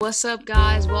What's up,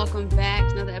 guys? Welcome back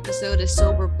to another episode of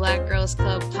Sober Black Girls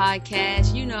Club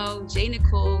podcast. You know, Jay,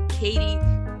 Nicole, Katie,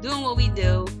 doing what we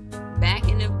do, back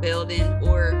in the building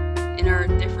or in our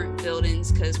different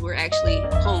buildings because we're actually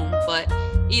home. But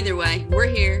either way, we're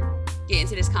here, get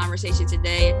into this conversation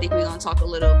today. I think we're going to talk a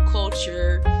little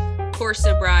culture, core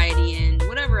sobriety, and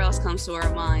whatever else comes to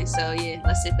our mind. So yeah,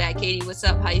 let's sit back. Katie, what's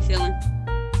up? How you feeling?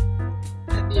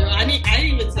 I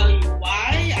didn't even tell you why.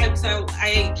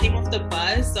 I came off the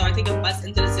bus, so I take a bus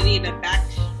into the city and then back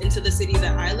into the city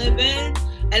that I live in.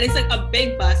 And it's like a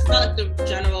big bus. It's not like the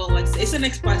general, like, it's an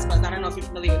express bus. I don't know if you're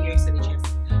familiar with New York City, Chance.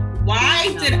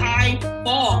 Why did I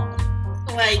fall?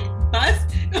 Like, bus?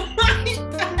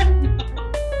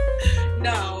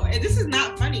 No, this is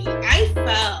not funny. I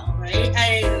fell, right?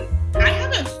 And I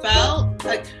haven't felt,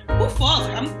 like, who falls?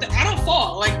 I don't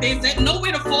fall. Like, there's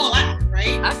nowhere to fall at,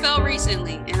 right? I fell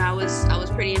recently, and I was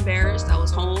pretty embarrassed. I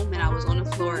was home, and I was on the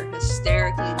floor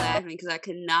hysterically laughing because I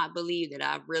could not believe that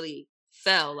I really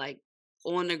fell, like,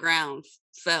 on the ground,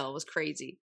 fell. It was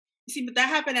crazy. See, but that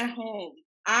happened at home.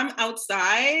 I'm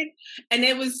outside, and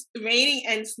it was raining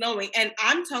and snowing. And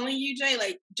I'm telling you, Jay,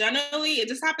 like, generally, it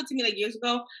just happened to me, like, years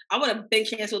ago. I would have been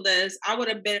canceled this.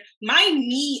 My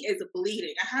knee is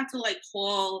bleeding. I had to, like,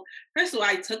 call. First of all,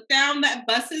 I took down that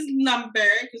bus's number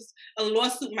because a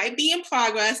lawsuit might be in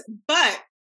progress. But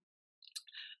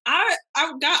I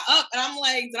got up, and I'm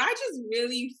like, did I just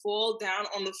really fall down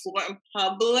on the floor in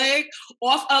public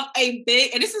off of a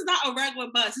big, and this is not a regular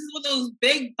bus. This is one of those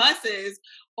big buses.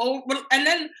 Oh, and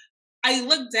then I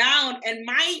looked down, and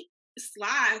my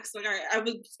slacks, like I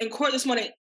was in court this morning,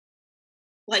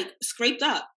 like scraped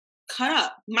up, cut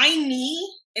up. My knee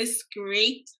is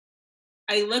scraped.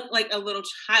 I look like a little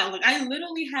child. Like, I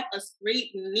literally had a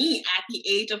scraped knee at the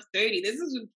age of 30. This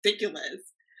is ridiculous.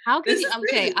 How can you?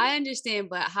 Okay, I understand,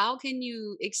 but how can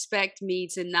you expect me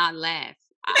to not laugh?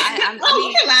 I mean,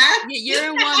 you can laugh.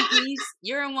 You're in one piece.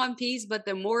 You're in one piece, but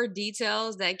the more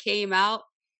details that came out,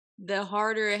 the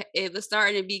harder it was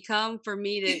starting to become for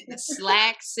me. The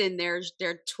slacks and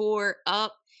they're tore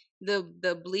up,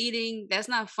 the bleeding. That's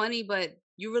not funny, but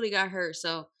you really got hurt.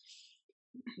 So,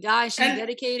 guys, she's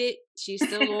dedicated. She's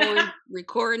still on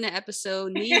recording the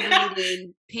episode. Knee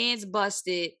bleeding, pants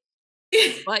busted.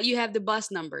 But you have the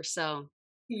bus number, so.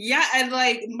 Yeah, and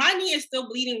like my knee is still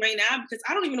bleeding right now because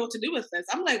I don't even know what to do with this.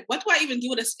 I'm like, what do I even do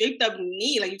with a scraped up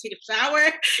knee? Like, you take a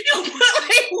shower?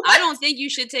 I don't think you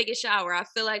should take a shower. I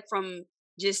feel like from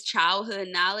just childhood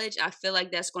knowledge, I feel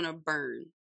like that's gonna burn.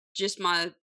 Just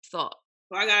my thought.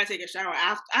 Well, I gotta take a shower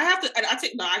after. I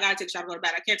gotta take a shower to go to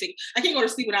bed. I can't go to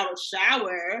sleep without a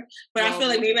shower. But I feel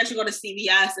like maybe I should go to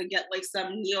CVS and get like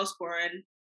some Neosporin.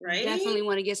 Right? Definitely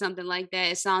want to get something like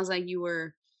that. It sounds like you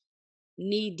were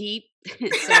knee deep.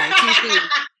 Sorry,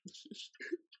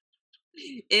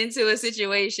 into a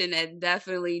situation that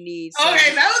definitely needs.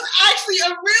 Okay, that was actually a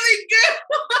really good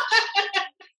one.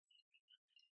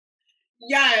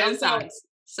 Yeah.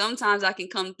 Sometimes I can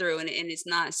come through and it's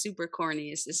not super corny.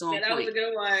 It's on point. That was a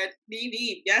good one. Knee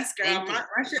deep. Yes, girl. My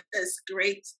shit is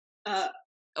great.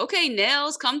 Okay,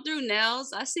 nails. Come through,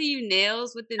 nails. I see you,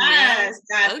 nails, with the nails.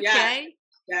 Yes, okay.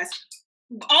 Yes.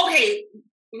 Okay,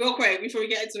 real quick before we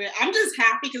get into it, I'm just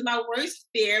happy because my worst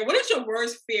fear. What is your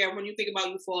worst fear when you think about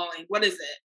you falling? What is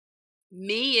it?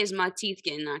 Me is my teeth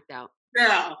getting knocked out.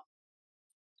 Girl,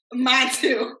 mine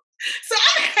too. So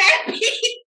I'm happy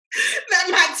that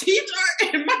my teeth are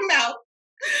in my mouth,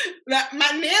 that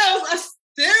my nails are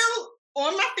still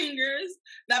on my fingers,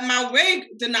 that my wig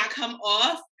did not come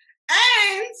off,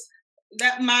 and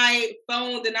that my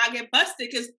phone did not get busted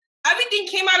because everything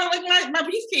came out of like my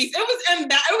briefcase.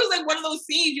 It was like one of those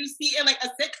scenes you see in like a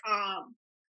sitcom.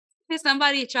 Did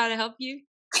somebody try to help you?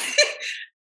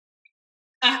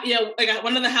 Yeah, I got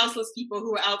one of the houseless people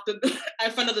who were out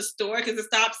in front of the store because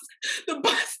the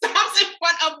bus stops in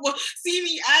front of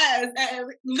CVS,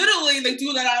 and literally the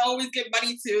dude that I always give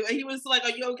money to, and he was like, "Are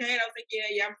you okay?" And I was like,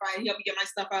 "Yeah, I'm fine." He helped me get my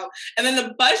stuff out, and then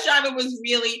the bus driver was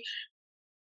really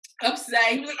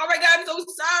upset. He was like, "Oh my God, I'm so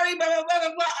sorry," blah blah blah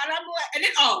blah blah, and I'm like, and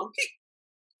then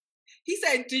he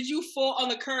said, "Did you fall on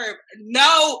the curb?"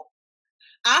 No.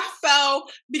 I fell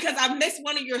because I missed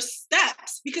one of your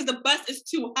steps because the bus is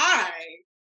too high.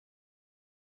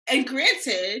 And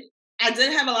granted, I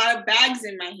did have a lot of bags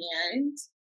in my hand.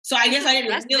 So I guess I didn't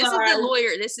realize. This is the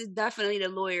lawyer. This is definitely the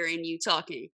lawyer in you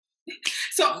talking.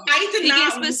 So I did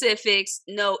not. Specifics.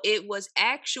 No, it was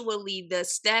actually the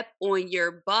step on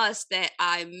your bus that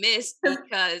I missed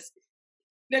because.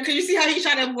 Now, can you see how he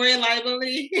tried to avoid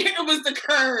liability? It was the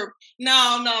curb.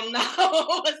 No.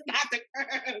 It's not the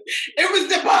curb. It was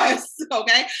the bus,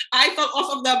 okay? I fell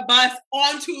off of the bus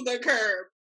onto the curb.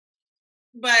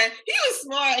 But he was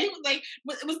smart. He was like,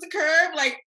 it was the curve.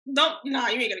 Like, don't, nah,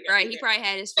 you ain't gonna get Right. me He there. probably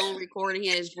had his phone recording. He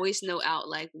had his voice note out.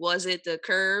 Like, was it the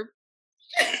curb?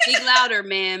 Speak louder,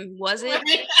 ma'am. Was it?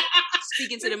 Right?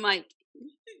 Speaking to the mic.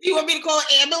 You want me to call an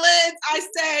ambulance? I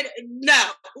said no.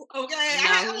 Okay.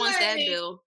 No, who wants that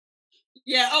bill?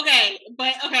 Yeah, okay.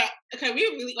 But okay,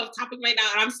 we're really off topic right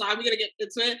now, and I'm sorry, we're gonna get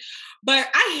into it. But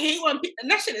I hate when people,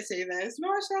 and I shouldn't say this. No,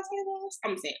 should I say this?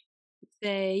 I'm saying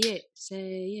Say it.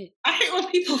 Say it. I hate when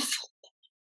people fall.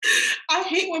 I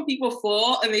hate when people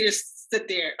fall and they just sit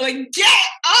there. Like, get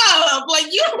up! Like,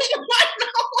 you don't even know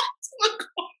what to go.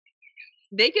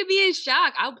 They could be in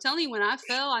shock. I'm telling you, when I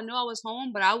fell, I know I was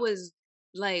home, but I was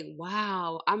like,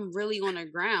 wow, I'm really on the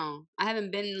ground. I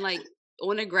haven't been like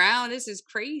on the ground. This is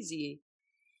crazy.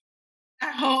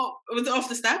 At home, was it off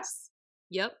the steps?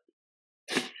 Yep.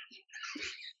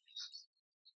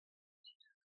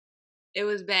 It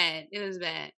was bad. It was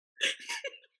bad.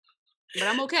 But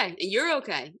I'm okay. And you're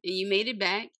okay. And you made it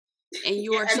back. And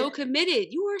you are so committed.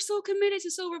 You are so committed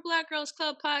to Sober Black Girls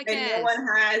Club podcast. And no one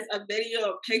has a video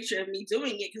or picture of me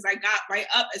doing it because I got right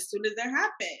up as soon as that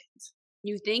happened.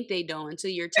 You think they don't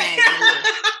until you're tagged.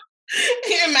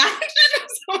 Imagine.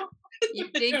 You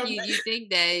think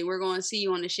that we're going to see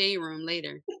you on the shade room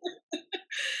later.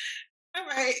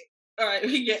 All right,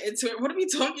 we get into it. What are we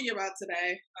talking about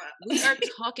today? We are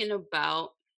talking about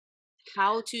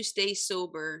how to stay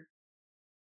sober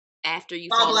after you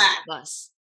fall off a bus.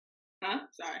 Huh?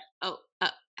 Sorry. Oh,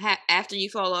 after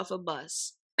you fall off a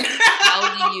bus.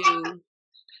 How do you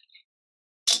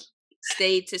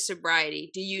stay to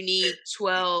sobriety? Do you need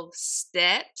 12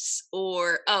 steps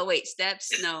or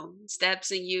steps? No. Steps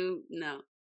and you? No.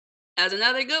 That was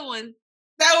another good one.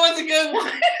 That was a good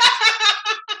one.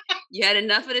 You had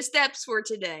enough of the steps for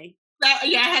today. I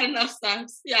had enough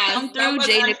steps. Yeah. Come through,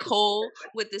 Jay Nicole,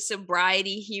 with the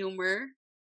sobriety humor.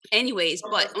 Anyways,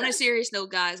 but on a serious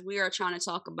note, guys, we are trying to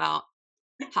talk about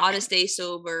how to stay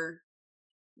sober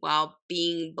while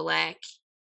being Black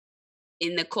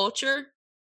in the culture.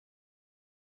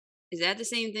 Is that the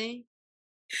same thing?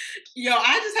 Yo,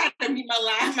 I just had to mute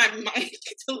my mic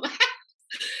to laugh.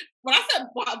 When I said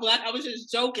Black, I was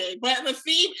just joking. But the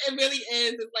theme, it really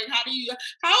is. It's like,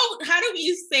 how do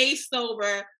we stay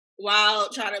sober while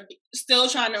still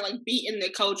trying to like be in the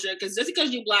culture? Because just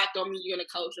because you're Black don't mean you're in the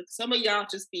culture. Some of y'all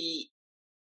just be.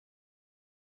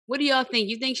 What do y'all think?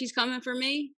 You think she's coming for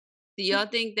me? Do y'all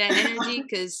think that energy?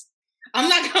 Because I'm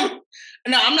not coming.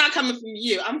 No, I'm not coming from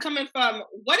you. I'm coming from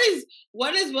what is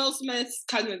Will Smith's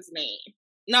cousin's name?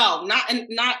 No,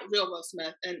 not real Will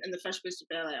Smith and the Fresh Prince of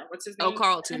Bel-Air. What's his name? Oh,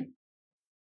 Carlton.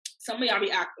 Some of y'all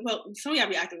be acting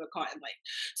with Carlton. Like,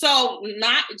 so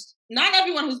not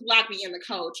everyone who's Black be in the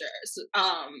culture. So,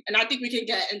 and I think we can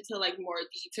get into like more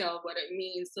detail of what it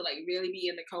means to like really be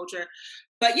in the culture.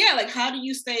 But yeah, like, how do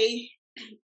you stay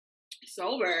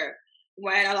sober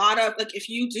when a lot of like, if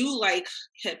you do like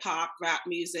hip hop, rap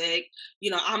music,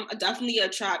 I'm definitely a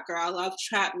trap girl. I love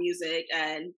trap music,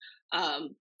 and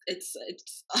it's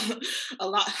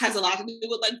has a lot to do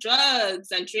with like drugs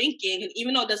and drinking. And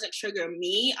even though it doesn't trigger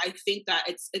me, I think that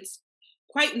it's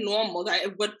quite normal that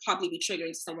it would probably be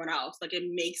triggering someone else. Like, it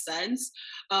makes sense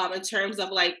in terms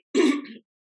of like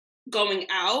going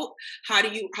out. How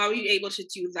are you able to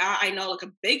do that? I know like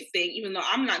a big thing, even though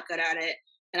I'm not good at it.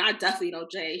 And I definitely know,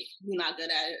 Jay, you're not good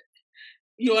at it.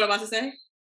 You know what I'm about to say?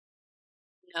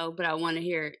 No, but I want to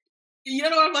hear it. You know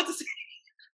what I'm about to say?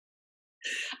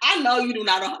 I know you do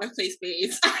not know how to play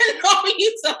spades. I know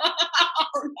you don't.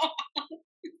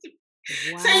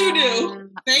 Wow. Say you do.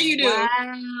 Say you do.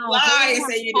 Wow. Lie and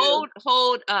say you do.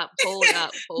 Hold up.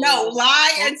 No,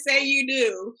 lie and say you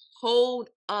do. Hold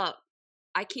up.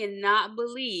 I cannot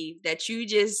believe that you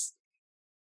just,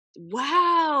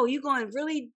 wow, you going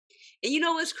really. And you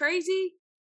know what's crazy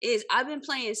is I've been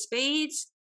playing spades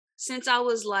since I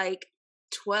was like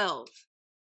 12.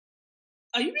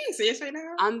 Are you being serious right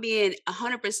now? I'm being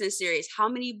 100% serious. How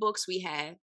many books we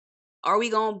have? Are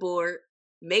we going board?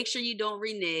 Make sure you don't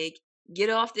renege. Get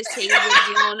off this table if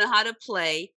you don't know how to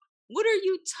play. What are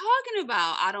you talking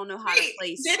about? I don't know how to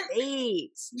play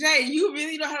spades. Jay, you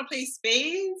really know how to play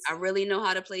spades? I really know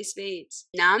how to play spades.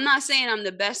 Now, I'm not saying I'm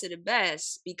the best of the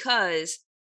best because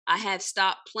I have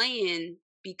stopped playing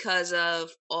because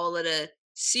of all of the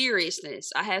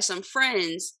seriousness. I have some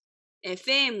friends and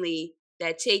family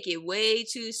that take it way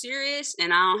too serious,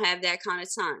 and I don't have that kind of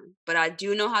time. But I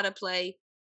do know how to play.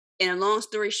 And a long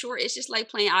story short, it's just like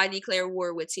playing I Declare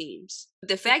War with teams.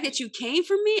 The fact that you came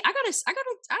for me, I don't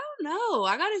know.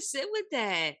 I gotta sit with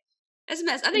that. That's a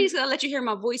mess. I think it's gonna let you hear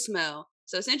my voicemail.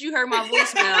 So since you heard my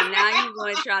voicemail, now you're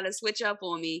going to try to switch up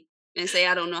on me and say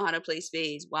I don't know how to play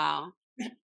spades. Wow.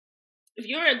 if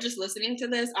you're just listening to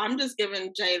this, I'm just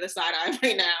giving Jay the side eye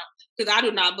right now because I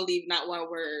do not believe not one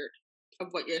word of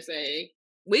what you're saying.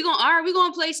 We're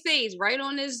gonna play spades right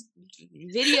on this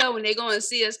video, and they're gonna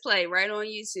see us play right on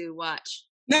YouTube. Watch.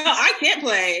 No, I can't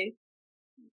play.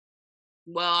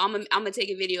 Well, I'm gonna take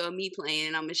a video of me playing,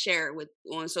 and I'm gonna share it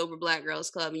on Sober Black Girls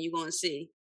Club, and you're gonna see.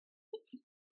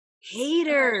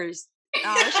 Haters.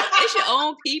 Oh, it's your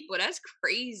own people. That's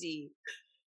crazy.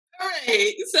 All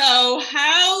right. So,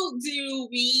 how do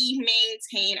we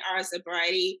maintain our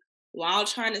sobriety while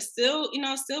trying to still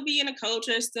be in a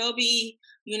culture, still be,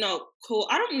 cool?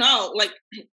 I don't know. Like,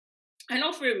 I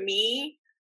know for me,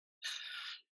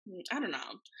 I don't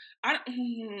know.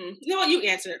 You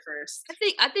answer it first.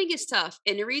 I think it's tough,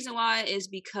 and the reason why is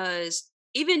because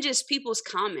even just people's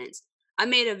comments. I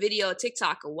made a video,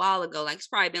 TikTok, a while ago. Like, it's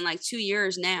probably been like 2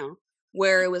 years now,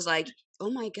 where it was like,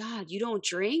 "Oh my God, you don't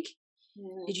drink?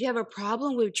 Did you have a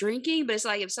problem with drinking?" But it's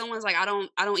like, if someone's like, I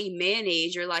don't eat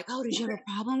mayonnaise, you're like, "Oh, did you have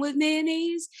a problem with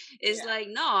mayonnaise?" It's like,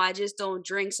 no, I just don't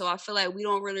drink. So I feel like we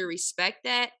don't really respect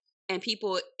that. And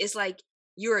people, it's like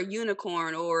you're a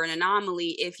unicorn or an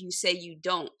anomaly if you say you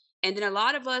don't. And then a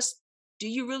lot of us, do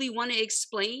you really want to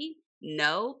explain?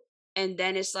 No. And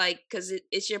then it's like, because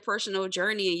it's your personal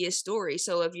journey and your story.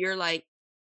 So if you're like,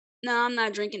 "No, I'm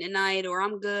not drinking tonight," or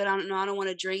 "I'm good, I don't want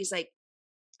to drink," it's like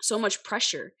so much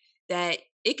pressure that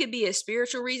it could be a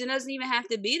spiritual reason. It doesn't even have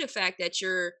to be the fact that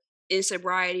you're in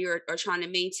sobriety or trying to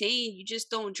maintain. You just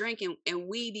don't drink. And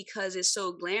we, because it's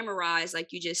so glamorized,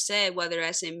 like you just said, whether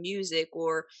that's in music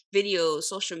or videos,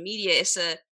 social media, it's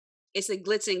a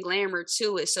glitz and glamour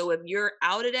to it. So if you're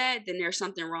out of that, then there's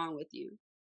something wrong with you.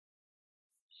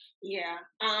 Yeah.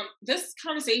 This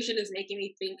conversation is making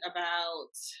me think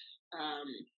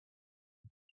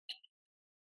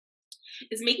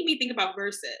about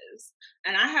verses.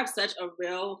 And I have such a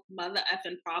real mother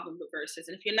effing problem with verses.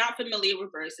 And if you're not familiar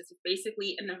with verses, it's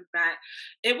basically an event.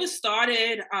 It was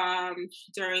started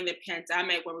during the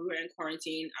pandemic when we were in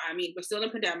quarantine. I mean, we're still in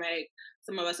pandemic.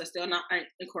 Some of us are still not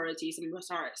in quarantine. Some of us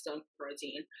are still in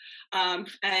quarantine.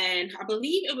 And I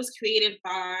believe it was created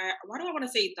by, why do I want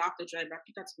to say Dr. Dre, but I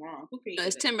think that's wrong. Who created it?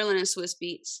 It's Timberland and Swiss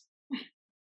Beats.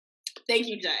 Thank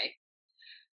you, Jay.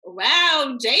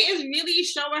 Wow, Jay is really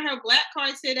showing her black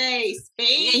card today.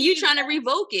 Spain. And you trying to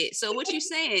revoke it. So what you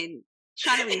saying?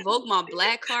 Trying to revoke my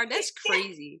black card? That's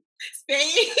crazy.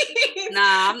 Spain.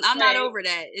 Nah, I'm not over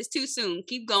that. It's too soon.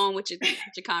 Keep going with your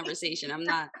conversation. I'm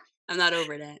not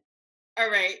over that. All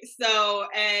right. So,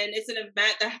 and it's an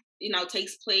event that,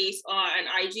 takes place on an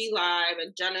IG Live,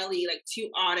 and generally like two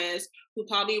artists who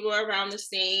probably were around the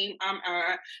same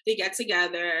era, they get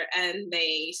together and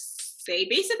they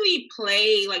basically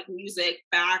play like music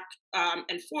back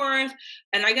and forth.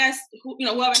 And I guess,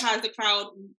 whoever has the crowd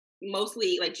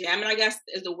mostly like jamming, I guess,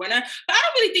 is the winner. But I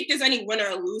don't really think there's any winner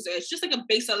or loser. It's just like a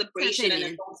big celebration, and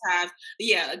they both have,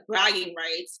 like bragging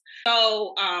rights.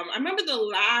 So I remember the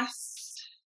last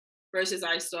versus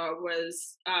I saw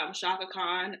was Chaka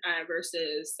Khan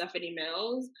versus Stephanie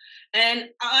Mills. And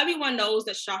everyone knows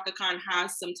that Chaka Khan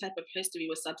has some type of history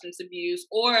with substance abuse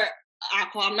or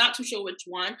alcohol. I'm not too sure which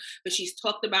one, but she's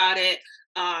talked about it.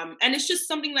 And it's just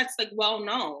something that's like well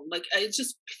known. Like, it's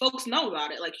just folks know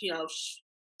about it. Like,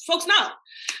 folks know.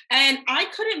 And I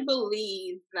couldn't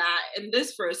believe that in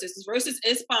this versus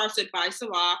is sponsored by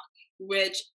Ciroc,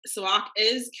 which Ciroc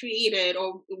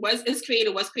was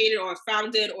created or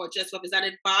founded or just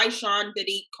represented by Sean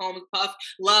Diddy Combs, Puff,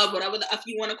 Love, whatever the F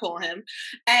you want to call him.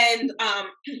 And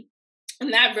in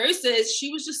that versus,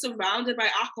 she was just surrounded by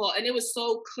alcohol, and it was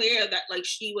so clear that like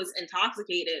she was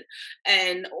intoxicated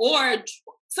or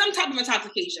some type of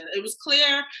intoxication. It was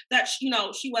clear that she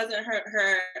wasn't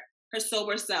her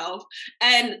sober self.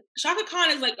 And Chaka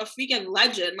Khan is like a freaking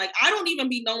legend. Like, I don't even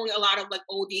be knowing a lot of like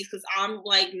oldies because I'm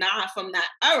like not from that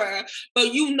era,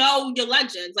 but your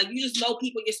legends. Like, you just know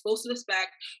people you're supposed to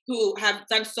respect who have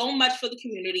done so much for the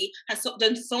community,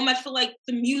 done so much for like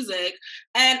the music.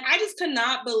 And I just could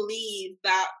not believe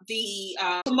that the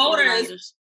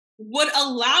promoters would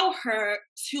allow her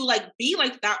to like be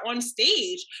like that on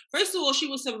stage. First of all, she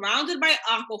was surrounded by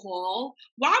alcohol.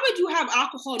 Why would you have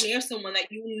alcohol near someone that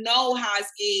has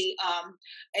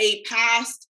a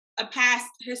past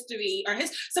history or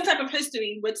some type of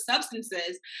history with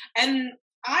substances? And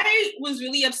I was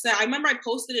really upset. I remember I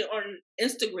posted it on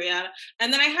Instagram,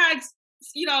 and then I had,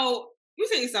 let me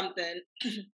say something.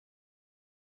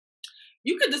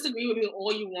 You could disagree with me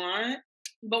all you want,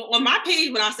 but on my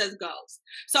page, what I says goes.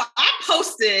 So I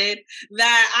posted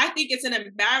that I think it's an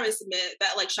embarrassment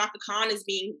that like Chaka Khan is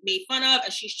being made fun of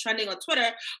and she's trending on Twitter.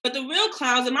 But the real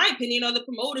clowns, in my opinion, are the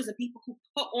promoters and people who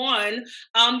put on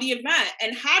the event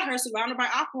and had her surrounded by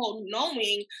alcohol,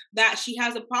 knowing that she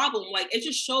has a problem. Like, it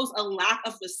just shows a lack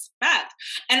of respect.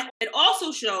 And it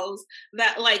also shows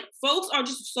that, like, folks are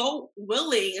just so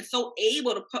willing and so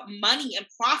able to put money and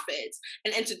profits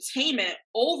and entertainment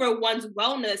over one's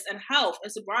wellness and health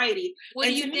and sobriety. What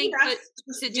And do you to me, think? that's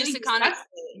But really to kind of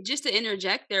disgusting. just to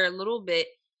interject there a little bit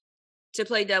to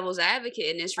play devil's advocate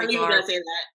in this I knew you were going regard, to say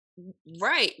that.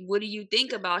 right? What do you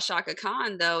think about Shaka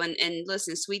Khan though? And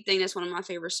listen, Sweet Thing, that's one of my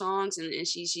favorite songs, and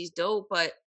she's dope.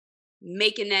 But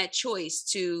making that choice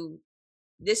to,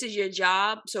 this is your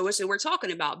job. So we're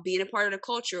talking about being a part of the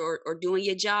culture, or doing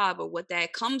your job, or what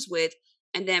that comes with,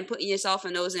 and then putting yourself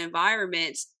in those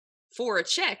environments for a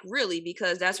check, really,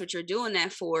 because that's what you're doing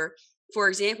that for. For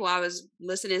example, I was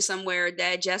listening somewhere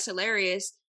that Jess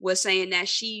Hilarious was saying that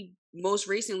she most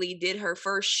recently did her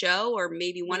first show, or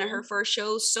maybe one of her Mm-hmm. first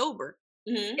shows, sober.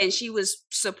 Mm-hmm. And she was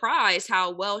surprised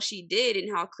how well she did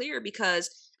and how clear, because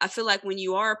I feel like when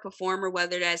you are a performer,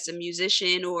 whether that's a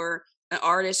musician or an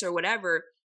artist or whatever,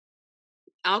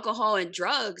 alcohol and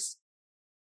drugs,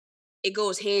 it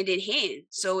goes hand in hand.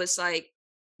 So it's like,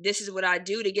 this is what I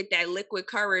do to get that liquid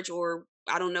courage, or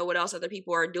I don't know what else other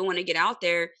people are doing to get out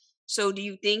there. So do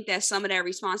you think that some of that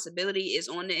responsibility is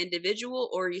on the individual,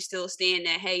 or are you still stand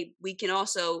that, hey, we can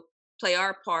also play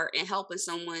our part in helping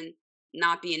someone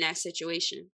not be in that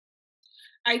situation?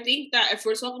 I think that if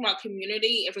we're talking about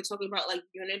community, if we're talking about like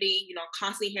unity,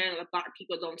 constantly hearing like Black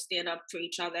people don't stand up for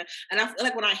each other. And I feel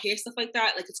like when I hear stuff like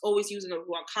that, like, it's always using the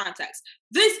wrong context.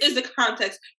 This is the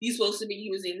context you're supposed to be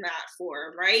using that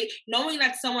for, right? Knowing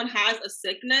that someone has a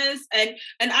sickness, and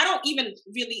I don't even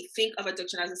really think of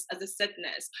addiction as a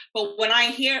sickness. But when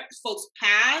I hear folks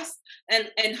pass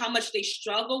and how much they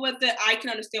struggle with it, I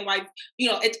can understand why,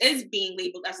 it is being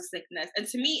labeled as a sickness. And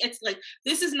to me, it's like,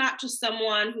 this is not just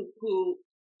someone who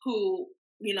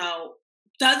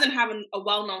doesn't have a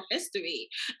well-known history,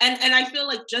 and I feel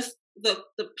like just the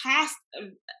past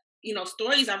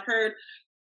stories I've heard,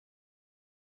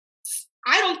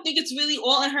 I don't think it's really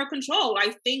all in her control.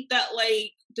 I think that,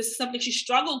 like, this is something she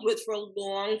struggled with for a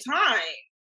long time.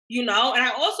 And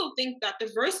I also think that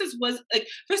the verses was like,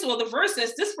 first of all, this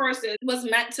verses was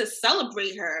meant to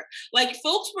celebrate her. Like,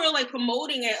 folks were like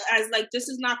promoting it as like, this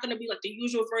is not going to be like the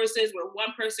usual verses where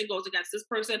one person goes against this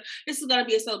person. This is going to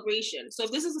be a celebration. So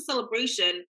if this is a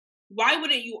celebration, why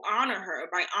wouldn't you honor her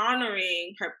by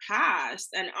honoring her past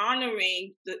and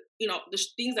honoring the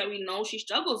things that we know she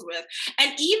struggles with?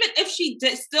 And even if she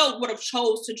still would have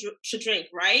chose to drink,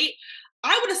 right?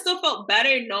 I would have still felt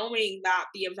better knowing that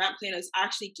the event planners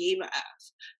actually gave a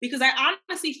F. Because I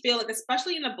honestly feel like,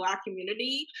 especially in the Black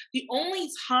community, the only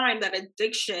time that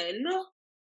addiction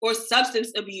or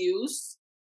substance abuse,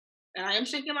 and I am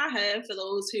shaking my head for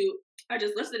those who are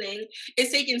just listening, is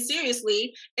taken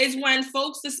seriously, is when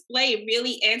folks display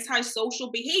really antisocial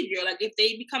behavior. Like, if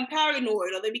they become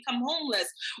paranoid, or they become homeless,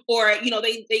 or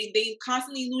they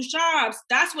constantly lose jobs,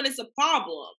 that's when it's a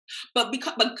problem. But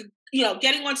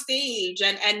getting on stage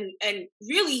and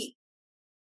really,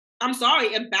 I'm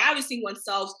sorry, embarrassing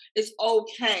oneself is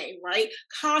okay, right?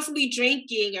 Constantly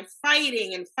drinking and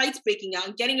fighting and fights breaking out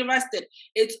and getting arrested,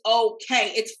 it's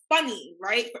okay. It's funny,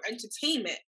 right? For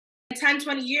entertainment. In 10,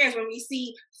 20 years, when we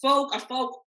see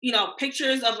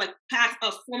pictures of like past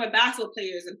of former basketball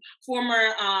players and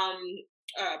former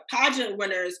pageant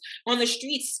winners on the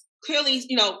streets, clearly,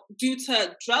 due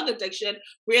to drug addiction,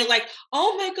 we're like,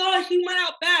 oh my God, he went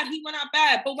out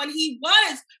bad. But when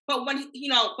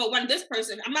this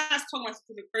person, I'm not talking about a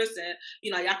specific person,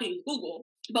 y'all can use Google,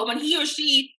 but when he or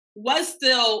she was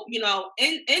still,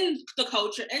 in the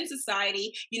culture, in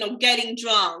society, getting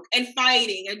drunk and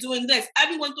fighting and doing this,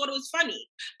 everyone thought it was funny.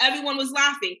 Everyone was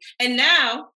laughing. And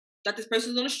now that this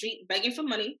person's on the street begging for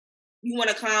money, you want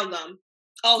to clown them.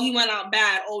 Oh, he went out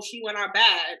bad. Oh, she went out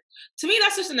bad. To me,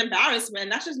 that's just an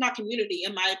embarrassment. That's just not community,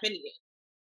 in my opinion.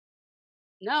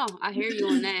 No, I hear you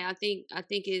on that. I think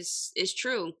it's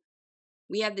true.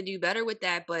 We have to do better with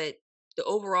that, but the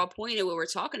overall point of what we're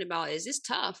talking about is, it's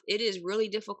tough. It is really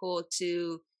difficult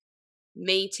to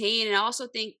maintain, and I also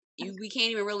think we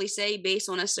can't even really say based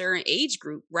on a certain age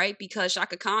group, right? Because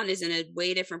Shaka Khan is in a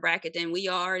way different bracket than we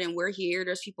are, and we're here.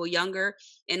 There's people younger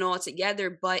and all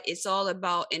together, but it's all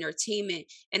about entertainment.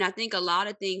 And I think a lot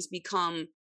of things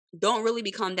don't really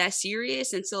become that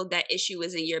serious until that issue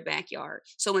is in your backyard.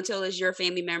 So until it's your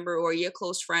family member or your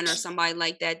close friend or somebody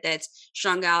like that that's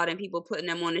strung out, and people putting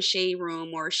them on the shade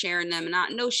room or sharing them, and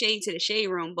not no shade to the shade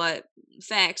room, but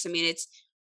facts. I mean, it's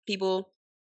people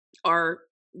are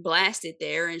blasted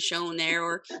there and shown there,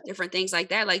 or different things like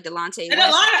that, like Delonte And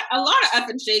West. a lot of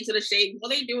effing shade to the shade. All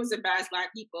they do is embarrass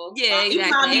black people. Yeah,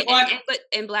 exactly.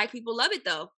 And black people love it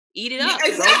though. Eat it up.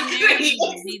 Yeah, exactly, Go in there,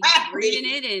 be exactly. reading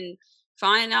it and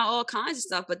finding out all kinds of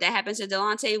stuff. But that happened to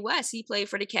Delonte West. He played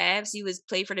for the Cavs. He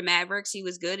played for the Mavericks. He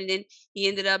was good, and then he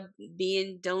ended up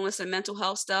dealing with some mental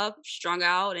health stuff, strung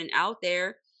out and out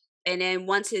there. And then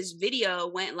once his video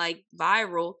went like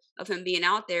viral of him being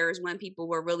out there is when people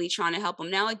were really trying to help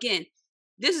him. Now, again,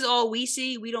 this is all we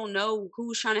see. We don't know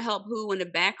who's trying to help who in the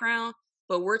background,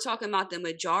 but we're talking about the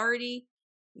majority.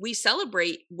 We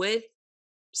celebrate with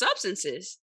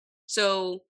substances.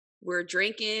 So we're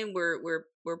drinking, we're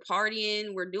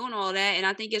partying, we're doing all that. And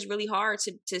I think it's really hard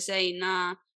to say,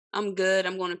 nah, I'm good,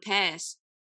 I'm going to pass.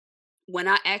 When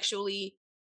I actually,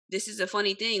 this is a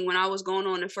funny thing, when I was going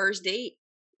on the first date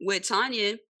with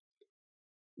Tanya,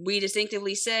 we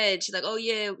distinctively said, she's like, oh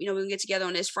yeah, we can get together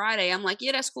on this Friday. I'm like,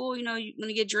 yeah, that's cool. You're going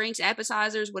to get drinks,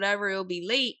 appetizers, whatever. It'll be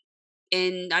late.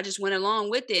 And I just went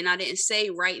along with it. And I didn't say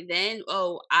right then,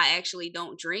 oh, I actually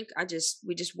don't drink.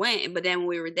 We just went. But then when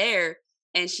we were there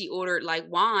and she ordered like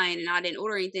wine and I didn't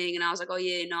order anything. And I was like, oh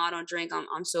yeah, no, I don't drink.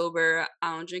 I'm sober.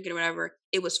 I don't drink it or whatever.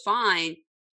 It was fine.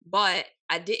 But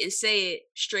I didn't say it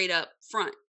straight up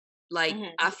front. Like,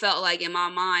 I felt like in my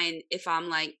mind, if I'm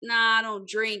like, nah, I don't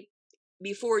drink,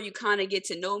 before you kind of get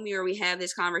to know me or we have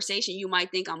this conversation, you might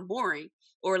think I'm boring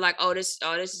or like, this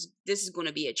is going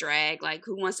to be a drag. Like,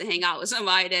 who wants to hang out with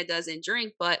somebody that doesn't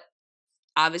drink? But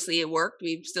obviously it worked.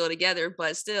 We're still together,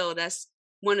 but still that's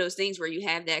one of those things where you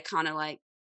have that kind of like,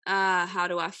 how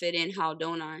do I fit in? How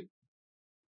don't I?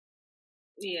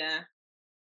 Yeah.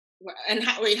 And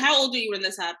how old were you when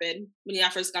this happened? When y'all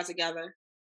first got together?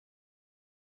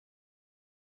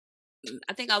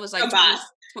 I think I was like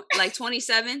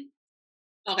 27.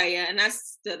 Okay, yeah, and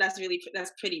that's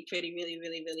pretty really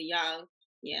really young.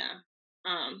 Yeah.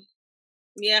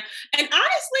 Yeah. And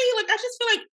honestly, like I just feel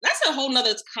like that's a whole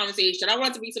nother conversation. I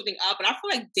wanted to bring something up, but I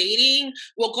feel like dating,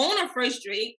 going on first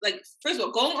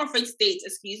dates,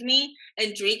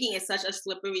 and drinking is such a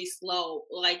slippery slope.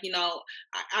 Like,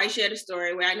 I shared a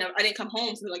story where I didn't come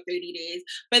home for like 30 days.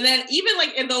 But then even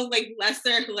like in those like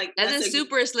lesser that's a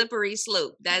super slippery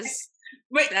slope. That's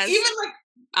even like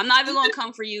I'm not even gonna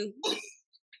come for you. I'm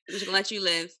just gonna let you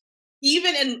live.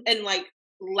 Even in like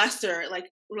lesser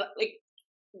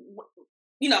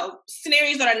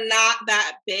scenarios that are not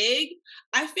that big,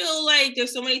 I feel like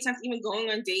there's so many times even going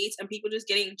on dates and people just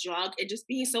getting drunk and just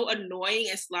being so annoying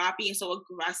and sloppy and so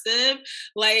aggressive.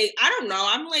 Like, I don't know.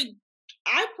 I'm like,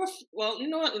 well, you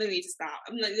know what? Let me just stop.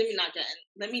 Let me not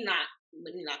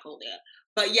go there.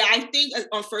 But yeah, I think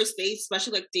on first dates,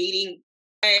 especially like dating,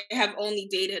 I have only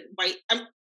dated black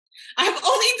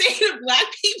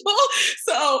people.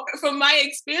 So from my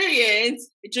experience,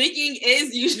 drinking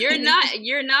is usually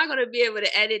you're not going to be able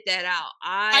to edit that out.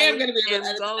 I am going to be able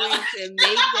to edit to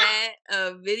make that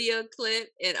a video clip,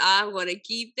 and I'm going to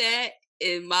keep that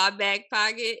in my back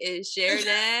pocket and share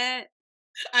that.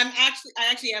 I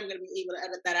actually am going to be able to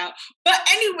edit that out. But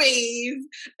anyways,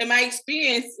 in my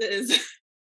experience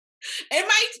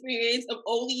of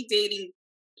only dating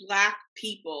Black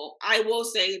people, I will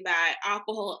say that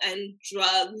alcohol and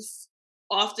drugs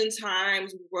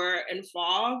oftentimes were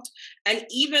involved. And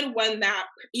even when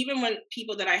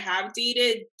people that I have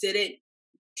dated didn't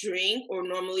drink or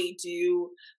normally do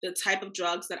the type of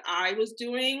drugs that I was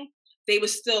doing, they were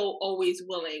still always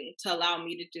willing to allow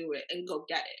me to do it and go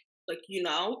get it. Like,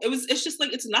 it's just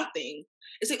like, it's nothing.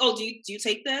 It's like, oh, do you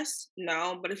take this?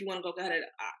 No, but if you want to go get it,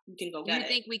 you can go get it. Do you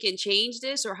think we can change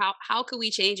this, or how could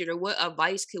we change it, or what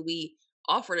advice could we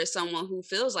offer to someone who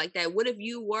feels like that? What if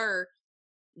you were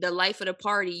the life of the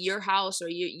party, your house, or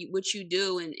what you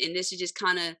do, and this is just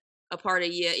kind of a part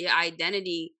of your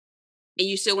identity, and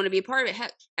you still want to be a part of it?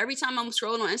 Heck, every time I'm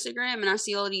scrolling on Instagram and I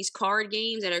see all these card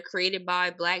games that are created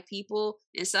by Black people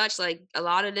and such, like a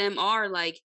lot of them are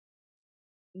like,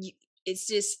 it's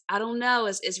just, I don't know.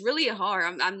 It's really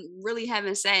hard. I'm really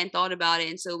haven't sat and thought about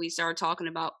it until we started talking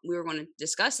about, we were going to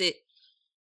discuss it.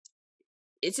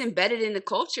 It's embedded in the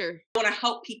culture. I want to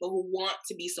help people who want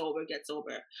to be sober get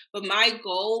sober. But my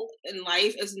goal in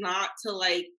life is not to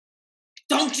like,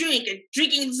 don't drink, and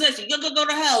drinking is this, you're going to go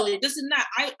to hell, and this and that.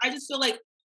 I just feel like,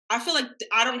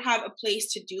 I don't have a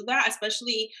place to do that,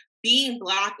 especially being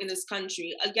Black in this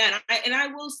country. Again, I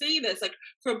will say this, like,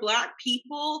 for Black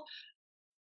people,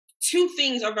 two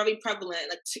things are very prevalent.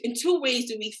 Like, in two ways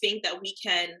do we think that we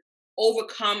can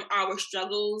overcome our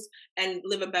struggles and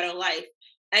live a better life.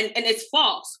 And it's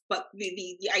false. But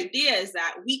the idea is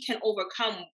that we can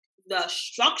overcome the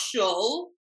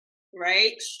structural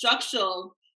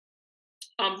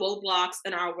roadblocks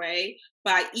in our way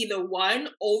by either one,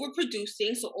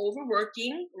 overproducing, so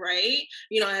overworking, right?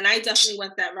 And I definitely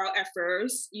went that route at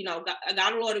first. I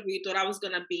got a law degree, thought I was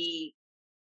gonna be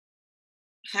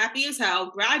happy as hell,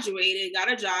 graduated,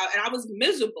 got a job, and I was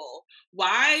miserable.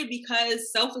 Why?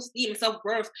 Because self-esteem and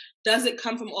self-worth doesn't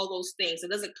come from all those things.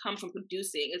 It doesn't come from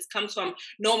producing. It comes from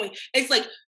knowing. It's like,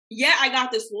 yeah, I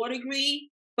got this law degree,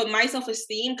 but my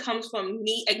self-esteem comes from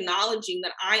me acknowledging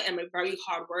that I am a very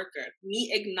hard worker,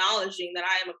 me acknowledging that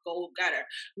I am a goal-getter,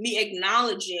 me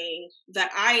acknowledging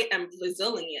that I am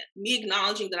resilient, me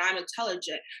acknowledging that I'm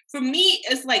intelligent. For me,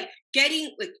 it's like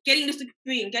getting this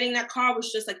degree and getting that car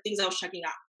was just like things I was checking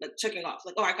off.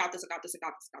 Like, oh, I got this,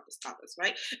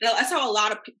 right? That's how a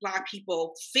lot of Black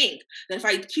people think, that if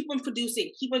I keep on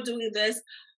producing, keep on doing this,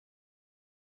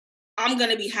 I'm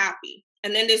going to be happy.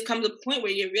 And then there's comes a point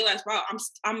where you realize, wow,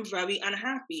 I'm very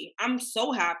unhappy. I'm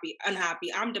so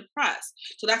unhappy. I'm depressed.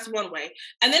 So that's one way.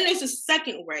 And then there's a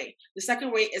second way. The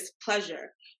second way is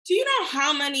pleasure. Do you know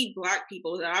how many Black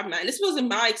people that I've met, and this wasn't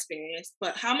my experience,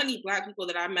 but how many Black people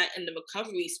that I met in the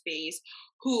recovery space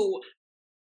who,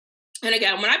 and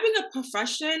again, when I bring up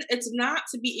profession, it's not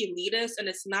to be elitist and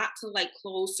it's not to like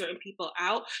close certain people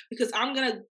out, because I'm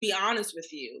going to be honest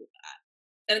with you.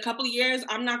 In a couple of years,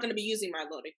 I'm not going to be using my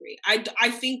law degree. I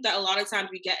think that a lot of times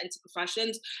we get into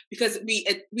professions because we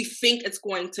think it's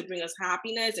going to bring us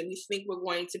happiness, and we think we're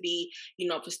going to be,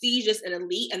 prestigious and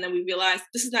elite, and then we realize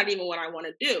this is not even what I want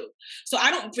to do. So I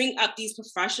don't bring up these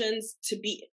professions to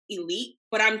be elite,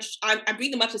 but I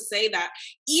bring them up to say that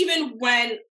even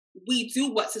when we do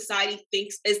what society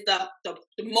thinks is the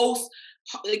most,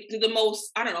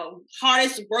 I don't know,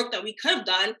 hardest work that we could have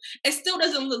done, it still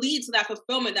doesn't lead to that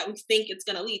fulfillment that we think it's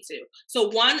going to lead to. So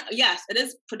one, yes, it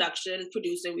is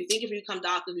producing. We think if we become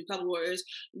doctors, we become lawyers,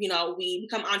 we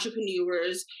become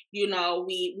entrepreneurs,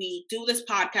 we do this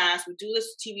podcast, we do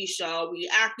this TV show, we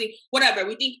acting, whatever.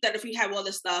 We think that if we have all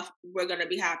this stuff, we're going to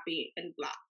be happy and blah.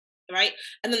 Right?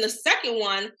 And then the second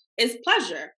one is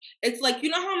pleasure. It's like,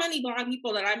 how many Black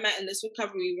people that I met in this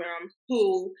recovery room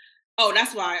who, oh,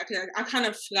 that's why, I kind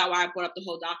of forgot why I brought up the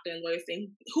whole doctor and lawyer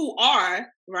thing, who are,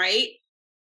 right,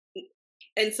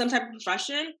 in some type of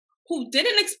profession, who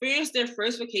didn't experience their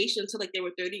first vacation until like they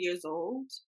were 30 years old.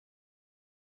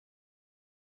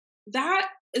 That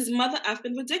is mother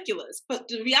effing ridiculous. But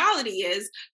the reality is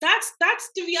that's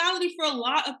the reality for a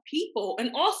lot of people, and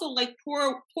also like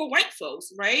poor white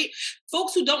folks, right?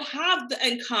 Folks who don't have the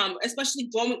income, especially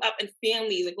growing up in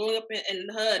families and growing up in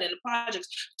the hood and the projects,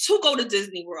 to go to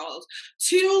Disney World,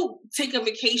 to take a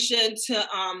vacation to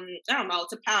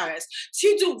to Paris,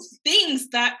 to do things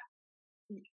that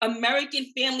American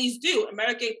families do,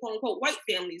 American quote unquote white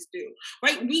families do,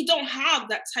 right? We don't have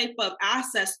that type of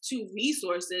access to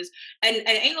resources, and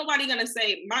ain't nobody gonna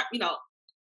say,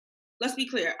 let's be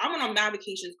clear, I went on mad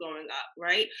vacations growing up,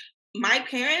 right? My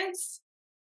parents,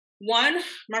 my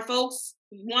folks,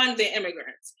 they're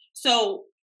immigrants. So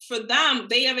for them,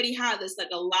 they already had this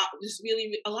like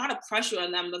a lot of pressure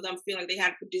on them, of them feeling they had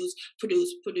to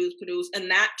produce,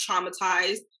 and that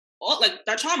traumatized.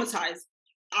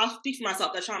 I'll speak for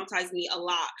myself, that traumatized me a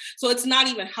lot. So it's not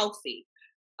even healthy.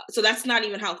 That's not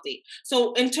even healthy.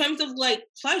 So in terms of like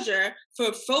pleasure, for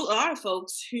a lot of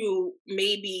folks who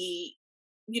maybe,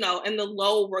 in the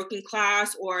low working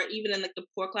class or even in like the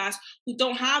poor class, who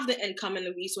don't have the income and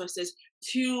the resources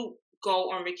to go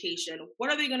on vacation, what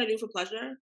are they going to do for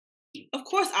pleasure? Of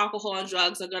course, alcohol and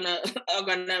drugs are gonna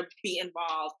be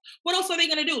involved. What else are they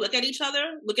going to do? Look at each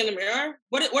other? Look in the mirror?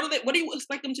 What do you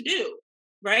expect them to do?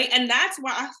 Right. And that's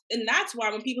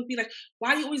why when people be like,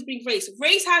 why do you always bring race?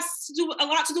 Race has a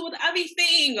lot to do with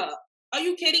everything. Are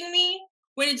you kidding me?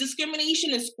 When there's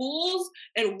discrimination in schools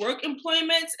and work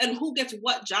employments and who gets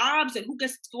what jobs and who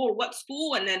gets to go to what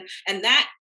school, and that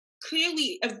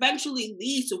clearly eventually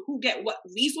leads to who get what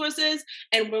resources.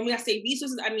 And when I say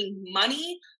resources, I mean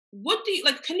money. What do you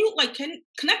like? Can you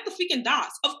connect the freaking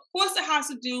dots? Of course, it has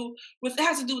to do with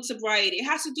sobriety. It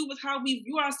has to do with how we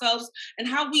view ourselves and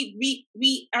how we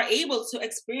are able to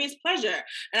experience pleasure.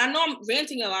 And I know I'm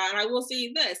ranting a lot, and I will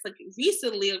say this: like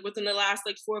recently, within the last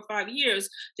 4 or 5 years,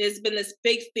 there's been this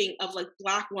big thing of like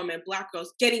Black women, Black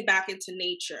girls getting back into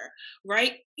nature.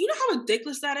 Right? You know how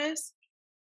ridiculous that is.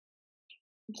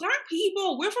 Black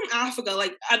people, we're from Africa.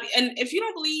 And if you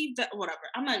don't believe that, whatever.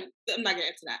 I'm not getting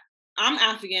into that. I'm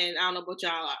African. I don't know what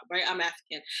y'all are, right? I'm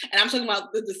African, and I'm talking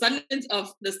about the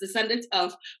descendants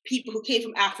of people who came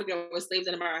from Africa and were slaves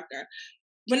in America.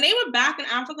 When they were back in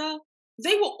Africa,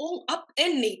 they were all up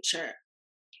in nature.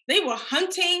 They were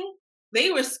hunting.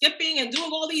 They were skipping and doing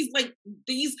all these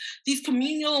these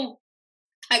communal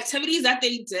activities that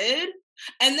they did.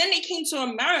 And then they came to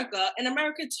America, and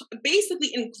America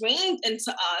basically ingrained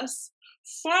into us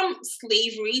from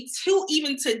slavery to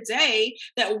even today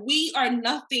that we are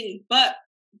nothing but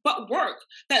work.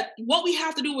 That what we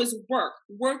have to do is work,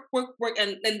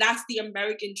 and that's the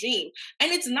American dream.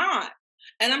 And it's not.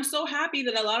 And I'm so happy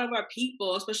that a lot of our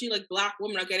people, especially like Black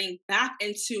women, are getting back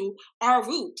into our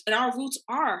roots. And our roots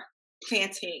are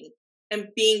planting and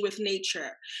being with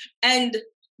nature and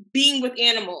being with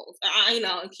animals.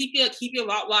 And keep your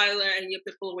Rottweiler and your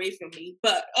Pitbull away from me.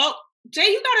 But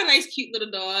Jay, you got a nice, cute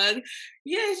little dog.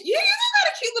 Yes, yeah, you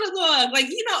got a cute little dog. Like,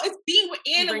 it's being with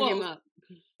animals. Bring him up.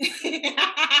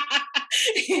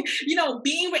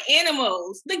 Being with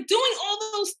animals, like doing all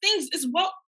those things is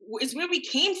where we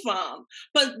came from.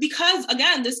 But because,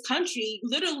 again, this country,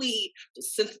 literally,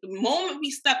 since the moment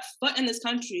we stepped foot in this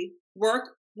country,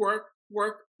 work,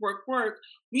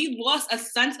 we lost a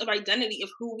sense of identity of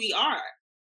who we are.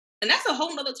 And that's a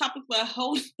whole nother topic for a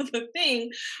whole other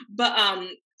thing. But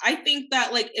I think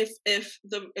that, like, if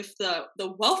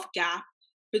the wealth gap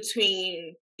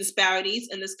between disparities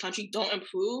in this country don't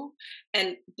improve,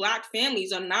 and Black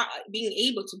families are not being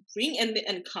able to bring in the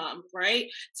income, right,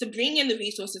 to bring in the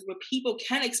resources where people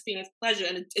can experience pleasure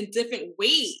in different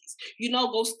ways,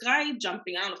 go sky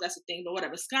jumping, I don't know if that's a thing, but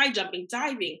whatever, sky jumping,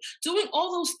 diving, doing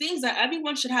all those things that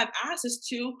everyone should have access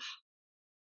to,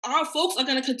 our folks are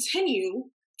going to continue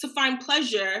to find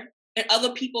pleasure in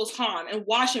other people's harm and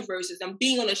washing verses and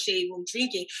being on a shade room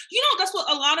drinking. That's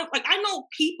what a lot of, like, I know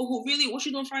people who really, what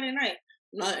you doing Friday night?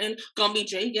 Nothing, gonna be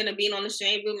drinking and being on the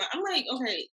shade room. I'm like,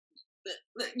 okay,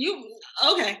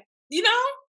 okay.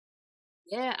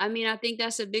 Yeah, I mean, I think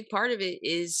that's a big part of it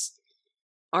is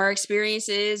our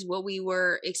experiences, what we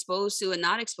were exposed to and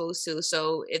not exposed to.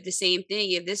 So if the same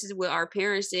thing, if this is what our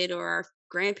parents did or our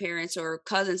grandparents or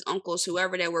cousins, uncles,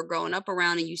 whoever that we're growing up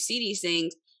around, and you see these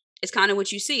things, it's kind of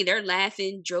what you see. They're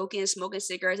laughing, joking, smoking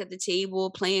cigarettes at the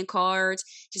table, playing cards,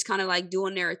 just kind of like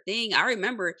doing their thing. I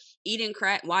remember eating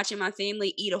watching my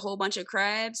family eat a whole bunch of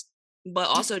crabs, but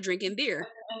also drinking beer.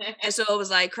 And so it was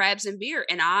like crabs and beer.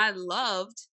 And I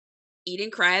loved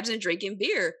eating crabs and drinking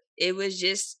beer. It was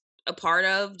just a part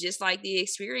of just like the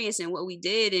experience and what we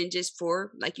did, and just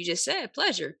for, like you just said,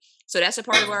 pleasure. So that's a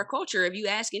part of our culture. If you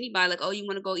ask anybody, like, oh, you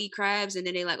want to go eat crabs? And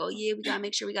then they're like, oh, yeah, we got to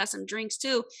make sure we got some drinks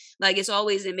too. Like, it's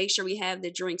always to make sure we have the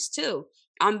drinks too.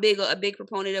 I'm a big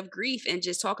proponent of grief and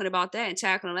just talking about that and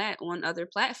tackling that on other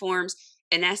platforms.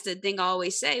 And that's the thing I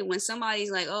always say. When somebody's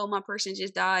like, oh, my person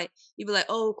just died, you be like,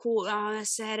 oh, cool. Oh,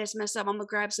 that's sad. That's messed up. I'm going to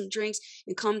grab some drinks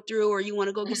and come through. Or you want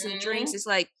to go get some drinks. It's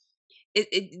like,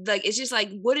 it's just like,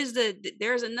 what is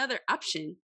there's another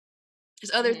option.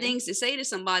 There's other things to say to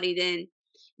somebody than,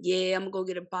 yeah, I'm gonna go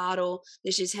get a bottle.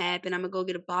 This just happened. I'm gonna go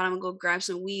get a bottle. I'm gonna go grab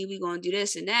some weed. We gonna do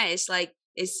this and that. It's like,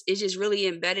 it's just really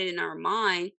embedded in our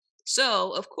mind.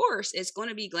 So of course it's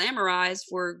gonna be glamorized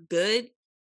for good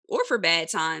or for bad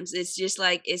times. It's just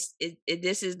like, this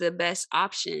is the best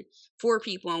option for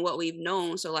people and what we've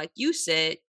known. So like you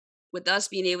said, with us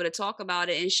being able to talk about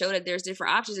it and show that there's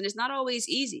different options, and it's not always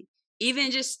easy. Even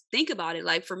just think about it.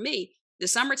 Like for me, the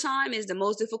summertime is the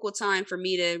most difficult time for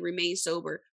me to remain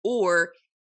sober or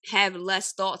have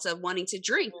less thoughts of wanting to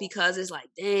drink, because it's like,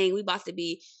 dang, we about to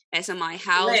be at somebody's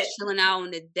house, chilling out on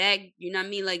the deck, you know what I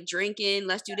mean? Like drinking,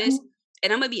 let's do this.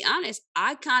 And I'm gonna be honest,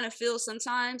 I kind of feel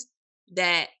sometimes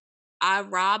that I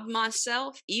robbed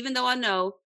myself, even though I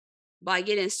know by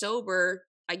getting sober,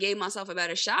 I gave myself a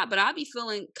better shot, but I'd be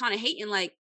feeling kind of hating,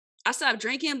 like I stopped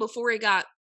drinking before it got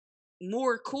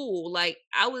more cool. Like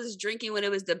I was drinking when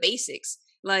it was the basics.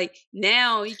 Like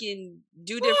now you can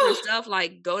do different stuff,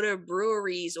 like go to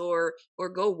breweries or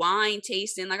go wine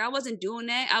tasting. Like I wasn't doing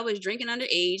that. I was drinking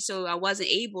underage, so I wasn't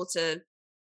able to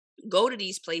go to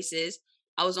these places.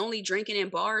 I was only drinking in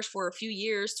bars for a few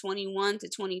years, 21 to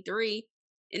 23,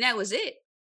 and that was it.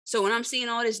 So when I'm seeing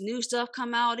all this new stuff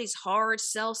come out, these hard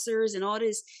seltzers and all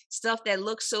this stuff that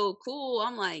looks so cool,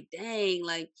 I'm like, dang,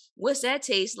 like, what's that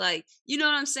taste like? You know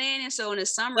what I'm saying? And so in the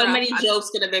summer, so many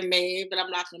jokes could have been made, but I'm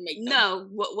not gonna make them. No,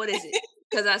 what is it?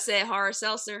 Because I said hard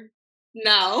seltzer.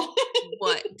 No.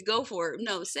 What? Go for it.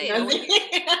 No, say it.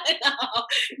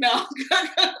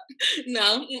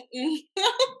 No.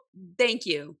 Thank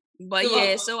you. But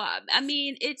yeah, so I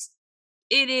mean, it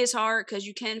is hard because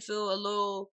you can feel a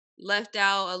little left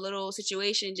out, a little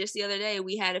situation. Just the other day,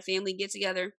 we had a family get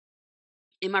together,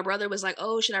 and my brother was like,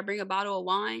 "Oh, should I bring a bottle of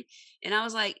wine?" And I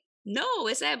was like, "No,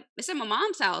 it's at my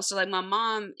mom's house." So like, my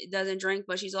mom doesn't drink,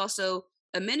 but she's also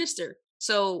a minister.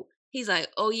 So he's like,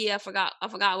 "Oh yeah, I forgot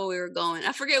where we were going.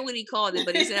 I forget what he called it,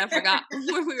 but he said I forgot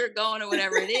where we were going or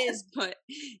whatever it is." But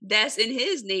that's in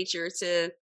his nature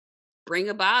to bring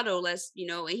a bottle, let's,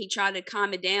 and he tried to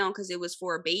calm it down because it was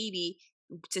for a baby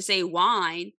to say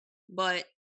wine, but it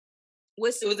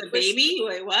was a baby.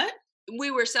 Wait, what?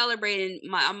 We were celebrating,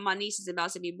 my niece is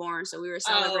about to be born, so we were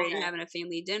celebrating having a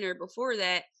family dinner before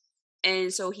that,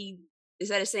 and so he,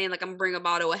 instead of saying like I'm gonna bring a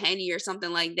bottle of Henny or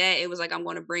something like that, it was like I'm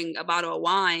gonna bring a bottle of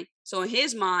wine. So in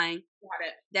his mind,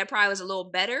 that probably was a little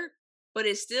better, but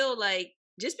it's still like,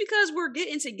 just because we're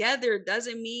getting together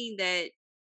doesn't mean that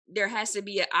there has to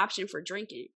be an option for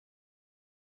drinking.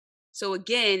 So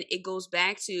again, it goes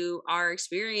back to our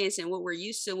experience and what we're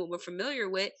used to, what we're familiar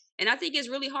with. And I think it's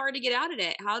really hard to get out of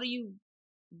that. How do you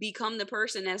become the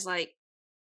person that's like,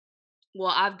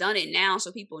 well, I've done it now,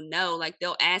 so people know. Like,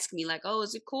 they'll ask me like, oh,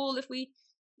 is it cool if we,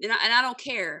 and I don't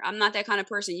care. I'm not that kind of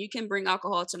person. You can bring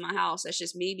alcohol to my house. That's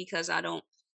just me, because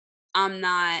I'm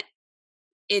not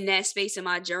in that space in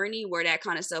my journey where that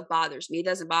kind of stuff bothers me. It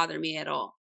doesn't bother me at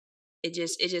all. It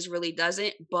just really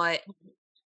doesn't. But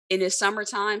in the summer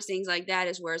times, things like that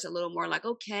is where it's a little more like,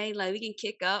 okay, like we can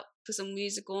kick up, put some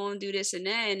music on, do this and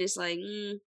that. And it's like,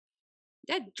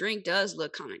 that drink does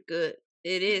look kind of good.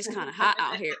 It is kind of hot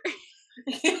out here.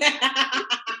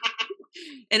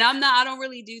 And I don't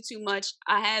really do too much.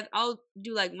 I'll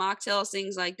do like mocktails,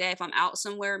 things like that if I'm out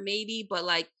somewhere maybe, but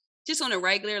like just on a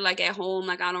regular, like at home,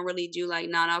 like I don't really do like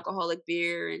non-alcoholic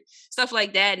beer and stuff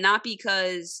like that. Not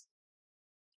because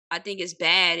I think it's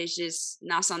bad. It's just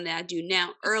not something that I do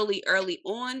now. Early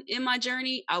on in my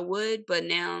journey, I would, but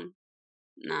now,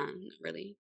 nah, not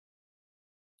really.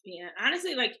 Yeah,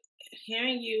 honestly, like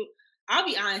hearing you, I'll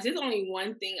be honest, there's only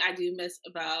one thing I do miss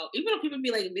about, even though people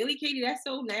be like, really, Katie, that's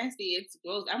so nasty, it's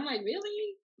gross. I'm like,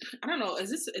 really? I don't know. Is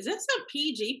this a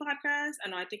PG podcast? I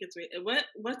know. I think it's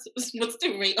what's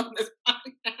the rate on this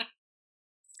podcast?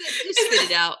 Just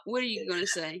spit it out. What are you gonna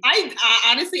say? I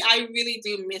honestly, I really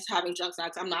do miss having drunk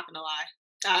sex. I'm not gonna lie.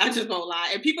 I just won't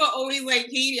lie. And people are always like,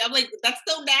 Katie, I'm like, that's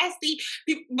so nasty.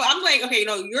 But I'm like, okay,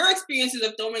 no, your experiences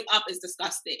of throwing up is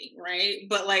disgusting, right?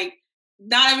 But like,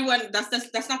 not everyone,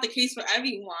 that's not the case for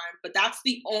everyone, but that's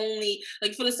the only,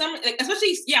 like, for the summer, like,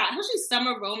 especially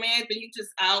summer romance, when you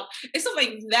just out, it's stuff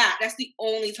like that. That's the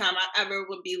only time I ever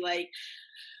would be like,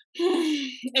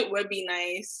 it would be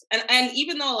nice. And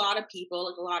even though a lot of people,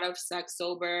 like a lot of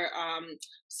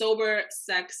sober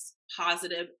sex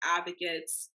positive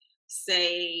advocates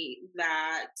say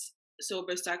that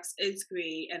sober sex is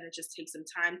great and it just takes some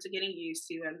time to getting used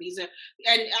to,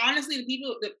 and honestly, the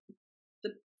people,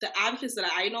 the advocates that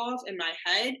I know of in my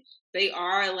head, they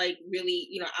are like really,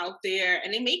 out there,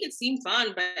 and they make it seem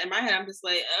fun. But in my head, I'm just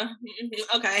like,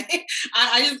 okay,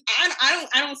 I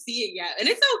don't see it yet, and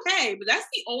it's okay. But that's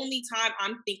the only time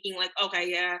I'm thinking like, okay,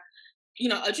 yeah,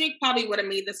 a drink probably would have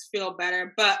made this feel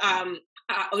better. But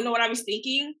you know what I was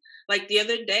thinking? Like the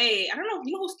other day, I don't know,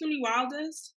 you know who Snooty Wild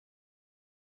is?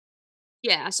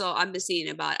 Yeah, so I've been seeing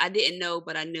about it. I didn't know,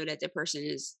 but I knew that the person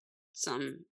is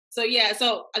some. So yeah,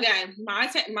 so again, my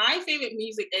favorite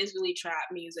music is really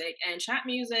trap music, and trap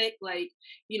music, like,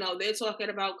 they're talking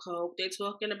about coke, they're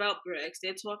talking about bricks,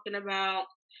 they're talking about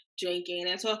drinking,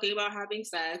 they're talking about having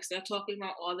sex, they're talking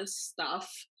about all this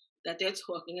stuff that they're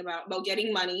talking about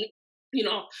getting money.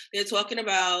 They're talking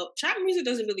about, trap music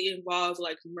doesn't really involve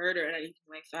like murder and anything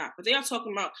like that, but they are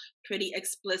talking about pretty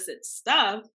explicit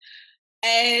stuff.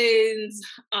 And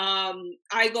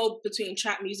I go between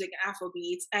trap music and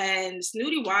Afrobeats. And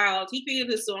Snooty Wild, he created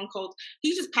this song called,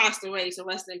 he just passed away, so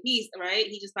rest in peace, right?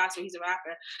 He just passed away, he's a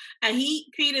rapper. And he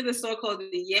created this song called the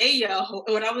Yayo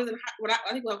when I was in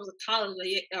college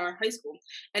or high school.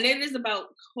 And it is about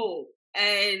coke.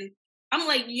 And I'm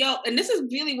like, yo, and this is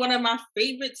really one of my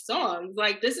favorite songs.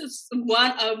 Like, this is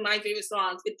one of my favorite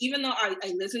songs. And even though I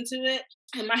listen to it,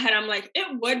 in my head, I'm like, it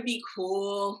would be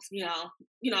cool,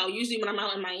 usually when I'm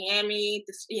out in Miami,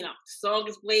 this, song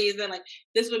is blazing, like,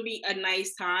 this would be a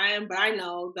nice time. But I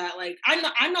know that, like,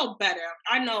 I know better.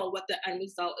 I know what the end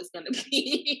result is going to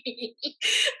be.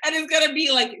 And it's going to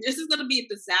be like, this is going to be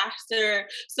a disaster.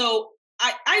 So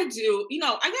I do,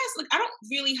 I guess, like, I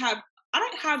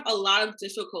don't have a lot of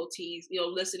difficulties,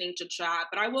 listening to trap,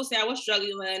 but I will say I was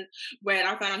struggling when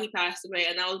I found out he passed away,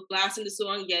 and I was blasting the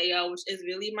song Yayo, which is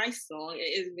really my song.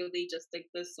 It is really just like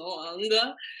the song. And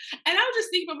I was just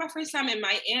thinking about my first time in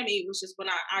Miami, which is when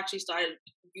I actually started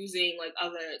using like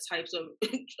other types of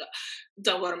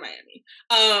don't go to Miami.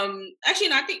 Actually,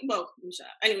 no, I think well,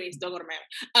 anyways, don't go to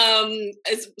Miami.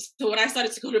 So when I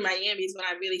started to go to Miami is when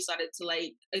I really started to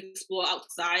like explore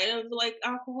outside of like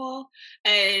alcohol.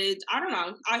 And I don't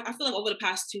know, I feel like over the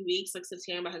past 2 weeks, like since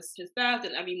hearing about his death,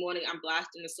 and every morning I'm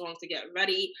blasting the song to get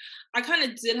ready, I kind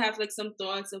of did have like some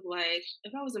thoughts of like,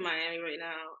 if I was in Miami right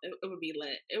now, it would be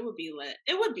lit. It would be lit.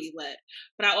 It would be lit.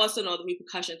 But I also know the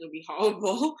repercussions would be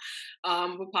horrible.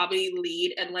 Would probably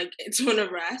lead and like to an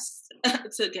arrest,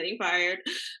 to getting fired,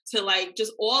 to like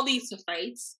just all these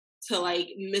fights, to like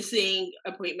missing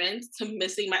appointments, to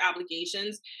missing my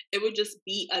obligations. It would just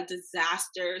be a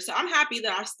disaster. So I'm happy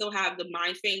that I still have the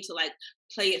mind frame to like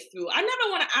play it through. I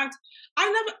never want to act.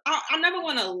 I never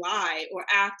want to lie or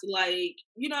act like,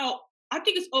 you know. I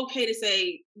think it's okay to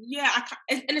say, yeah,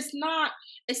 and it's not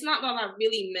that I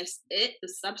really miss it, the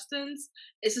substance.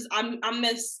 It's just I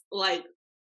miss like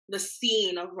the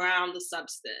scene around the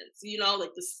substance, you know,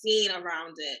 like the scene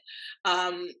around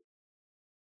it.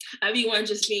 Everyone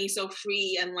just being so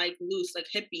free and like loose, like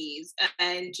hippies,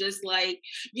 and just like,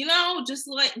 you know, just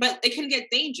like, but it can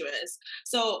get dangerous.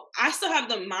 So I still have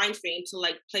the mind frame to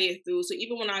like play it through. So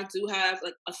even when I do have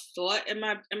like a thought in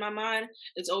my mind,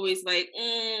 it's always like,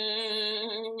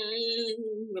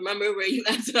 remember where you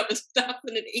ended up in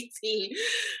 2018.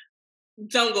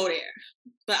 Don't go there.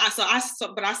 But I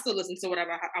still listen to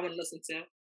whatever I want to listen to.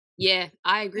 Yeah,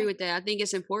 I agree with that. I think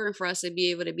it's important for us to be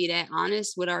able to be that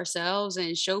honest with ourselves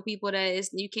and show people that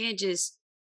you can't just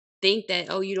think that,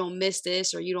 oh, you don't miss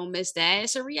this or you don't miss that.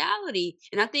 It's a reality.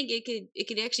 And I think it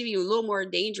could actually be a little more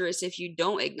dangerous if you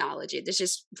don't acknowledge it. That's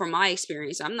just from my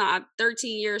experience. I'm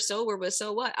 13 years sober, but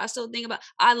so what? I still think about,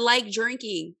 I like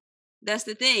drinking. That's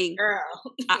the thing. Girl.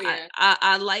 Yeah.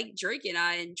 I like drinking.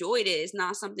 I enjoyed it. It's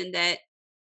not something that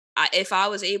if I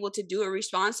was able to do it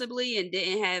responsibly and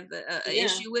didn't have an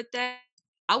issue with that,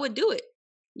 I would do it.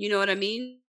 You know what I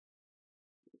mean?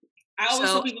 I always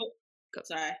tell people,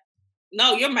 sorry.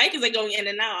 No, your mic is like going in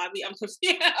and out. I'm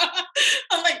confused.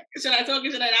 I'm like, should I talk or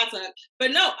should I not talk?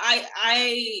 But no,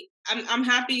 I'm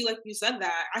happy, like you said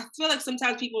that. I feel like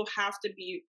sometimes people have to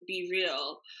be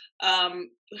real.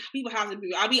 People have to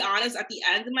be. I'll be honest. At the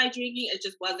end of my drinking, it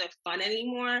just wasn't fun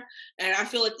anymore. And I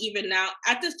feel like even now,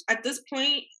 at this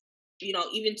point, you know,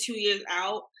 even 2 years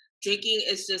out, drinking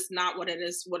is just not what it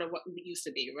is, what it used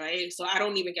to be, right? So I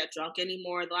don't even get drunk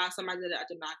anymore. The last time I did it, I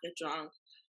did not get drunk.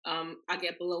 I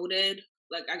get bloated,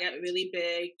 like I get really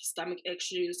big, stomach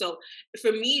issues. So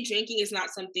for me, drinking is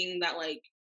not something that like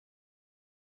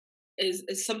is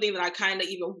something that I kind of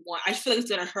even want. I feel like it's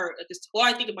gonna hurt. Like all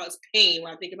I think about is pain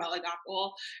when I think about like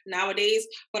alcohol nowadays.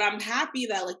 But I'm happy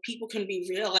that like people can be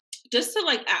real. Like, just to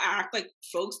like act like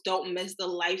folks don't miss the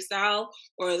lifestyle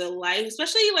or the life,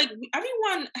 especially like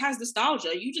everyone has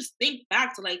nostalgia. You just think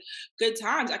back to like good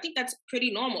times. I think that's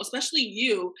pretty normal, especially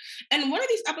you. And one of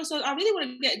these episodes, I really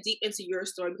want to get deep into your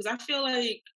story because I feel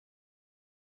like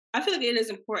it is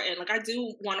important. Like I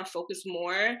do want to focus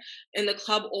more in the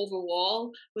club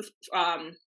overall with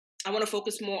I want to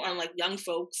focus more on like young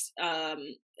folks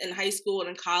in high school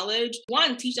and in college.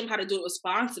 One, teach them how to do it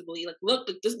responsibly. Like look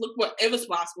what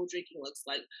irresponsible drinking looks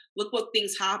like. Look what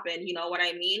things happen, you know what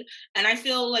I mean? And I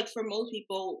feel like for most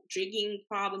people, drinking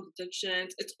problems,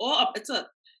 addictions, it's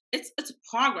a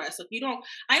progress. Like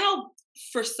I know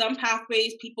for some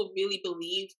pathways people really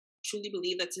truly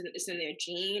believe that it's in their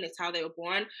gene. It's how they were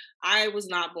born. I was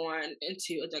not born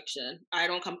into addiction. I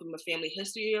don't come from a family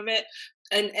history of it.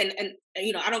 And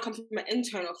you know, I don't come from an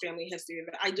internal family history of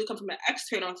it. I do come from an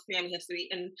external family history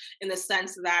in the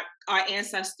sense that our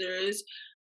ancestors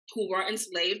who were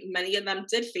enslaved, many of them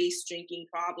did face drinking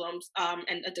problems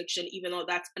and addiction, even though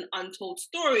that's an untold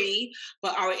story.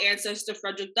 But our ancestor,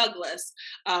 Frederick Douglass,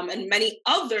 and many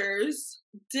others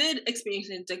did experience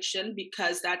addiction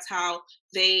because that's how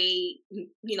they,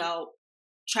 you know,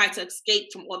 tried to escape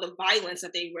from all the violence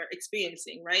that they were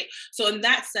experiencing, right? So in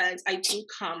that sense, I do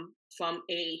come from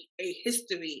a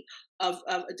history of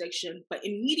addiction, but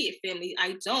immediate family,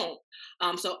 I don't.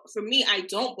 So for me, I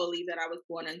don't believe that I was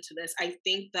born into this. I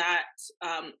think that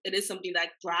it is something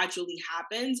that gradually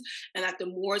happens, and that the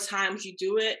more times you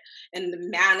do it and the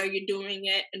manner you're doing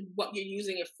it and what you're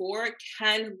using it for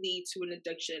can lead to an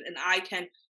addiction. And I can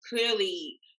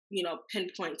clearly, you know,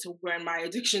 pinpoint to when my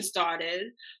addiction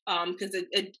started, because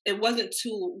it wasn't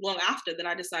too long after that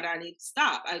I decided I need to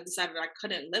stop. I decided I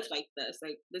couldn't live like this.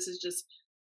 Like this is just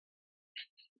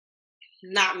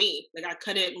not me. Like I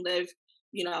couldn't live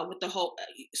with the whole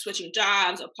switching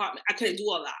jobs, apartment. I couldn't do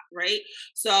all that, right?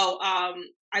 So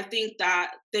I think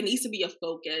that there needs to be a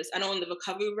focus. I know in the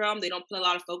recovery realm, they don't put a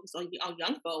lot of focus on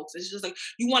young folks. It's just like,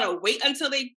 you want to wait until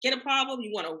they get a problem.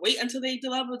 You want to wait until they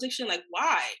develop addiction. Like,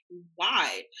 why?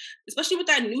 Why? Especially with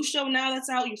that new show now that's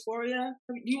out, Euphoria.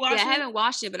 You watch Yeah, I it? haven't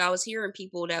watched it, but I was hearing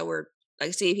people that were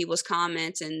like seeing people's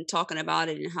comments and talking about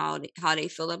it and how they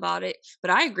feel about it. But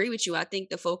I agree with you. I think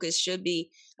the focus should be,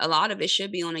 a lot of it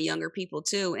should be on the younger people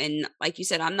too. And like you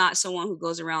said, I'm not someone who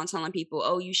goes around telling people,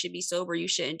 "Oh, you should be sober, you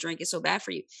shouldn't drink, it's so bad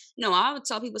for you." No, I would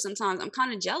tell people sometimes, I'm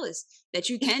kind of jealous that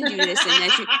you can do this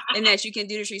and that you can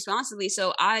do this responsibly.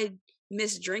 So I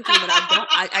miss drinking, but I don't.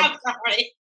 I'm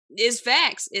sorry. It's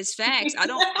facts. It's facts. I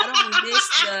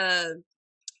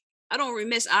don't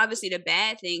remiss obviously the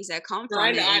bad things that come from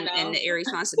it and the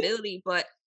irresponsibility, but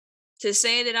to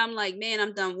say that I'm like, man,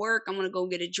 I'm done work, I'm gonna go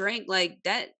get a drink, like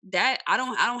that I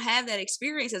don't have that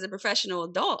experience as a professional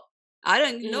adult. I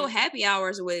didn't know happy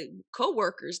hours with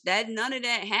coworkers. That none of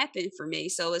that happened for me.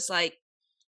 So it's like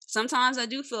sometimes I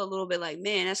do feel a little bit like,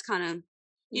 man, that's kind of,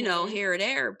 here or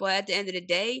there. But at the end of the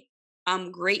day,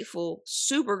 I'm grateful,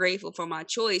 super grateful for my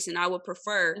choice. And I would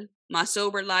prefer my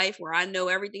sober life where I know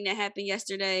everything that happened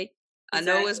yesterday. I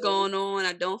know what's going on.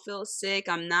 I don't feel sick.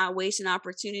 I'm not wasting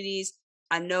opportunities.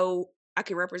 I know I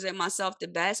can represent myself the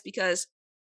best because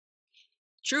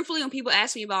truthfully, when people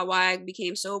ask me about why I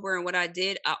became sober and what I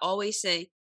did, I always say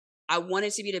I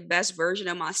wanted to be the best version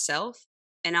of myself.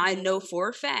 And I know for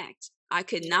a fact I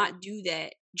could not do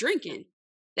that drinking.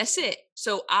 That's it.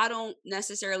 So I don't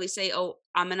necessarily say, oh,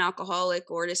 I'm an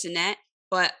alcoholic or this and that,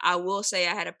 but I will say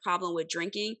I had a problem with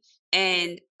drinking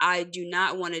and I do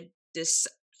not want to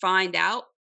find out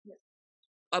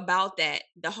about that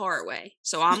the hard way.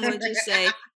 So I'm going to just say,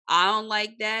 I don't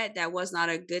like that. That was not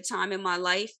a good time in my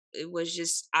life. It was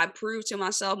just, I proved to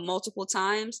myself multiple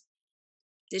times,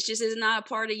 this just is not a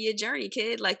part of your journey,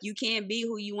 kid. Like you can't be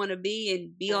who you want to be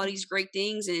and be all these great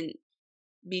things and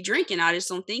be drinking. I just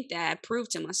don't think that. I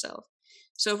proved to myself.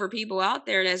 So for people out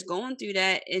there that's going through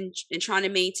that and trying to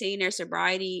maintain their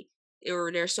sobriety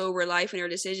or their sober life and their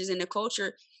decisions in the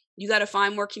culture, you got to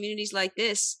find more communities like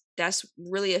this. That's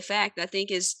really a fact. I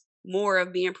think is more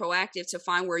of being proactive to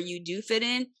find where you do fit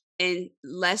in and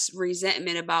less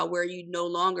resentment about where you no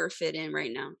longer fit in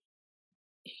right now.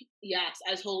 Yes,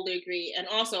 I totally agree. And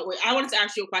also, wait, I wanted to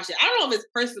ask you a question. I don't know if it's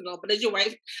personal, but does your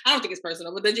wife, I don't think it's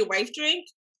personal, but does your wife drink?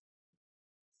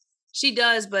 She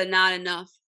does, but not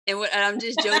enough. And I'm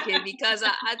just joking because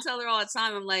I tell her all the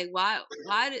time, I'm like, why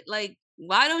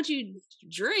don't you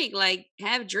drink? Like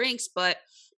have drinks. But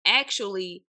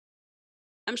actually,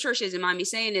 I'm sure she doesn't mind me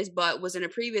saying this, but was in a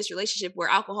previous relationship where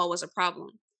alcohol was a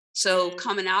problem. So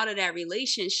coming out of that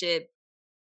relationship,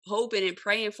 hoping and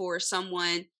praying for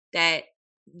someone that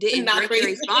didn't drink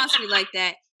irresponsibly like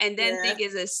that, and then think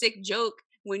it's a sick joke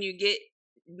when you get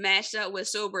matched up with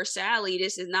sober Sally.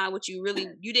 This is not what you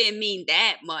didn't mean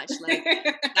that much. Like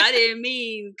I didn't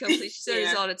mean completely. She says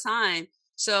this all the time.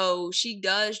 So she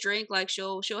does drink. Like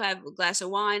she'll have a glass of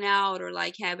wine out or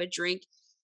like have a drink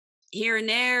here and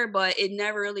there, but it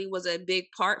never really was a big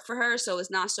part for her. So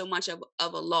it's not so much of a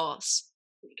loss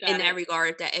in that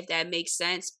regard, if that makes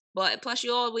sense. But plus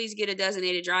you always get a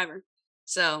designated driver.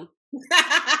 So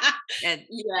they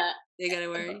gotta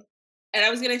worry. And I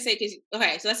was gonna say, so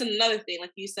that's another thing.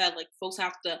 Like you said, like folks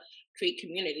have to create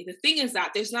community. The thing is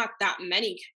that there's not that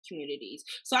many communities.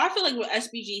 So I feel like with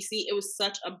SBGC, it was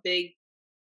such a big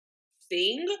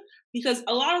thing because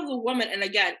a lot of the women, and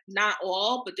again, not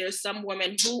all, but there's some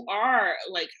women who are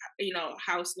like,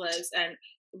 houseless and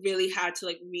really had to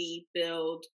like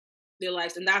rebuild their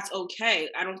lives, and that's okay.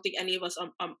 I don't think any of us,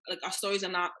 like our stories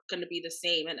are not going to be the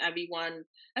same, and everyone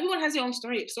has their own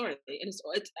story, and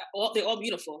they're all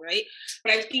beautiful, right?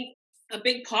 But I think a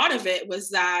big part of it was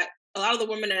that a lot of the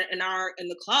women in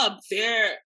the club,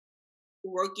 they're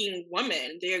working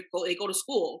women. They go to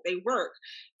school, they work,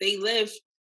 they live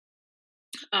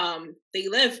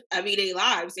everyday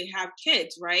lives, they have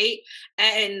kids, right?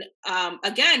 And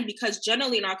again, because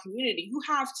generally in our community you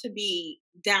have to be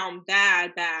down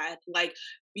bad, like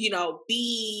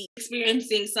be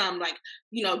experiencing some like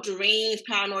deranged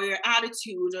paranoia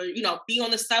attitude, or be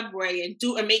on the subway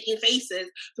and making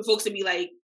faces for folks to be like,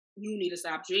 you need to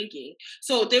stop drinking.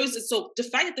 So the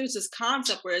fact that there's this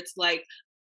concept where it's like,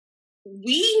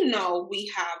 we know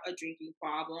we have a drinking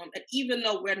problem, and even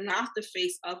though we're not the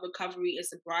face of recovery and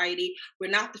sobriety,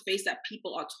 we're not the face that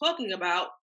people are talking about,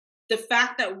 the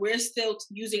fact that we're still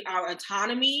using our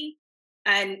autonomy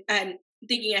and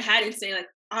thinking ahead and saying like,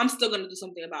 I'm still going to do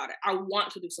something about it. I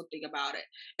want to do something about it.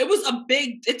 It's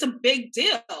a big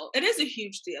deal. It is a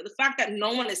huge deal. The fact that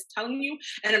no one is telling you,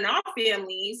 and in our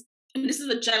families, and this is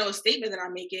a general statement that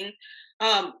I'm making,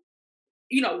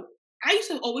 you know, I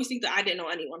used to always think that I didn't know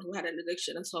anyone who had an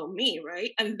addiction until me,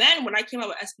 right? And then when I came out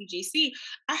with SBGC,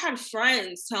 I had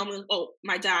friends tell me, oh,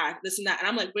 my dad, this and that. And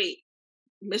I'm like, wait,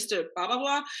 Mr. blah blah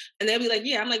blah, and they'll be like,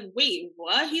 yeah. I'm like, wait,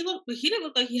 what? He didn't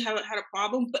look like he had a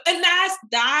problem. But and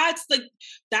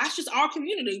that's just our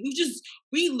community.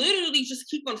 We literally just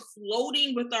keep on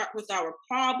floating with our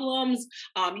problems.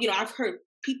 I've heard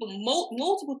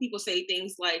multiple people say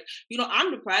things like, I'm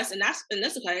depressed, and that's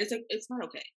okay. It's like, it's not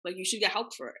okay. Like, you should get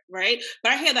help for it, right?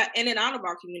 But I hear that in and out of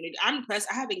our community. I'm depressed,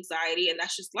 I have anxiety, and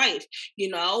that's just life.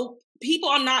 People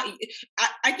are not.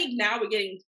 I think now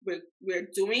we're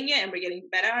doing it and we're getting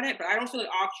better at it, but I don't feel like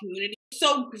our community is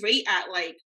so great at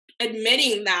like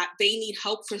admitting that they need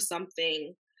help for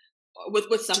something,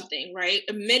 with something, right?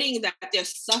 Admitting that they're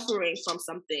suffering from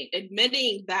something,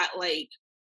 admitting that like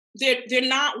they're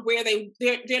not where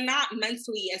they're not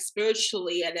mentally and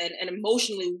spiritually and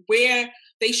emotionally where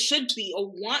they should be or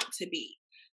want to be.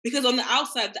 Because on the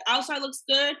outside looks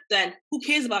good, then who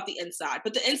cares about the inside?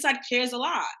 But the inside cares a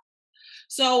lot.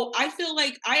 So I feel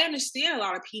like I understand a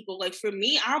lot of people. Like, for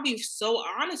me, I'll be so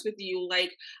honest with you.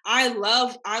 Like, I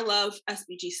love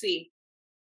SBGC.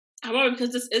 However,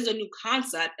 because this is a new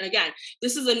concept, and again,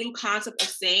 this is a new concept of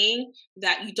saying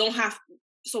that you don't have.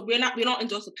 So we don't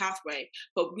endorse a pathway,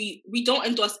 but we don't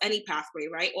endorse any pathway,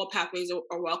 right? All pathways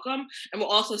are welcome. And we're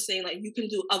also saying, like, you can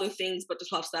do other things but the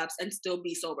 12 steps and still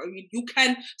be sober. You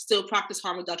can still practice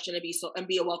harm reduction and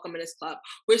be a welcome in this club.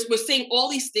 We're saying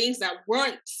all these things that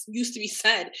weren't used to be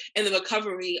said in the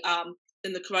recovery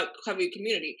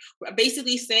community. We're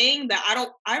basically saying that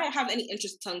I don't have any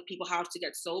interest in telling people how to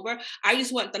get sober. I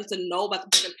just want them to know about the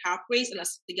different pathways and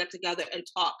us to get together and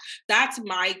talk. That's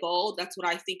my goal. That's what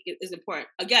I think is important.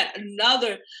 Again,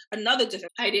 another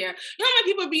different idea. How many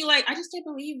people be like, I just can't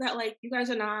believe that, like, you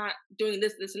guys are not doing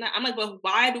this and that. I'm like, but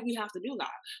why do we have to do that?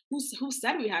 Who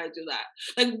said we had to do that?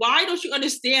 Like, why don't you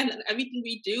understand that everything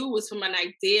we do was from an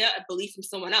idea, a belief from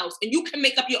someone else? And you can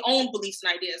make up your own beliefs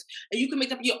and ideas, and you can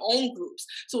make up your own group.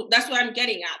 So that's what I'm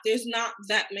getting at. There's not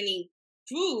that many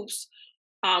groups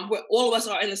where all of us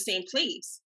are in the same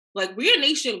place. Like, we're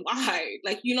nationwide.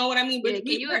 Like, you know what I mean? Can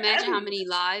you imagine how many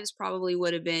lives probably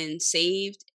would have been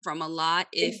saved from a lot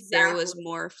if there was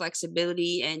more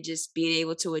flexibility and just being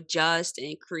able to adjust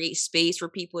and create space for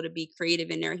people to be creative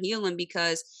in their healing?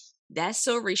 Because that's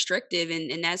so restrictive,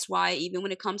 and that's why even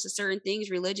when it comes to certain things,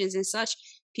 religions and such,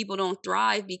 people don't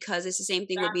thrive, because it's the same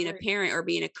thing with being a parent or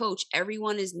being a coach.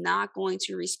 Everyone is not going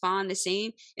to respond the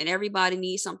same, and everybody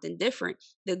needs something different.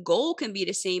 The goal can be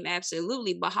the same,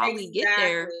 absolutely, but how we get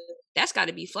there, that's got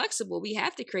to be flexible. We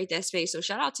have to create that space. So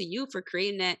shout out to you for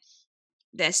creating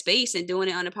that space and doing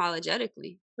it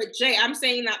unapologetically. But Jay, I'm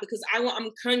saying that because I'm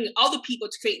encouraging other people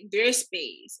to create their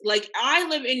space. Like, I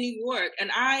live in New York,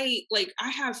 and I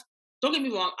have. Don't get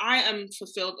me wrong, I am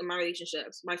fulfilled in my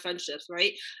relationships, my friendships,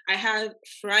 right? I have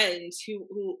friends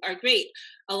who are great.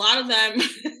 A lot of them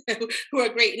who are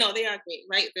great. No, they are great,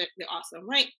 right? They're awesome,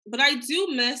 right? But I do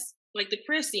miss, like, the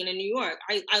queer scene in New York.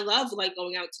 I love, like,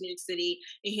 going out to New York City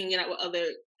and hanging out with other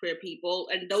queer people.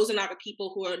 And those are not the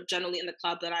people who are generally in the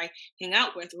club that I hang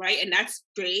out with, right? And that's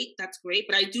great. That's great.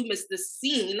 But I do miss the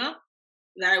scene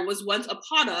that I was once a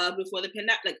part of before the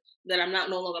pandemic, like, that I'm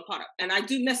no longer a part of. And I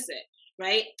do miss it.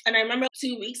 Right. And I remember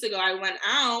 2 weeks ago, I went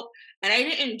out and I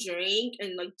didn't drink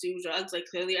and, like, do drugs. Like,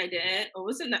 clearly I didn't. Or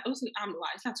was it not? I'm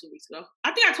lying. It's not 2 weeks ago.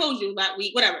 I think I told you that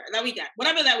week, whatever that weekend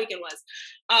was.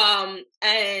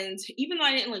 And even though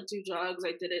I didn't, like, do drugs,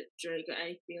 I didn't drink or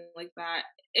anything like that.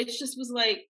 It just was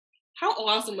like, how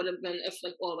awesome would it have been if,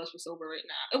 like, all of us were sober right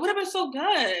now? It would have been so good.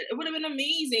 It would have been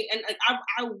amazing. And, like,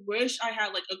 I wish I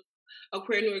had, like, a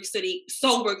queer New York City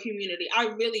sober community. I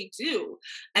really do.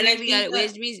 And I think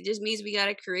it just means we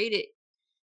gotta create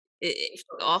it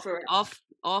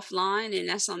offline, and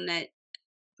that's something that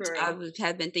I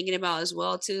have been thinking about as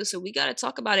well too. So we gotta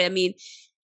talk about it. I mean,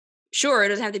 sure, it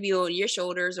doesn't have to be on your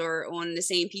shoulders or on the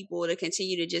same people to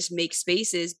continue to just make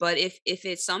spaces, but if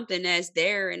it's something that's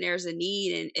there and there's a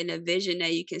need and a vision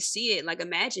that you can see it, like,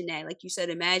 imagine that, like you said,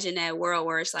 imagine that world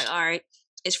where it's like, all right,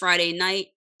 it's Friday night,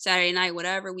 Saturday night,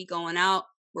 whatever, we going out,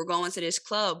 we're going to this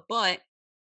club, but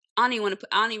I don't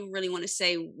even really want to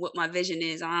say what my vision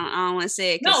is. I don't want to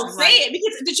say it. No, say it,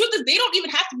 because the truth is they don't even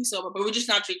have to be sober, but we're just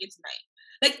not drinking tonight.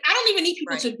 Like, I don't even need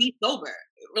people to be sober.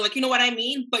 Or, like, you know what I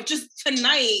mean? But just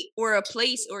tonight. Or a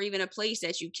place, or even a place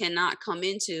that you cannot come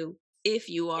into if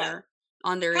you are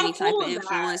under any type of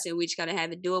influence, and we just gotta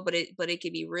have it do it. But it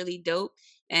could be really dope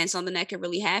and something that could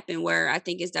really happen. Where I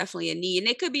think it's definitely a need, and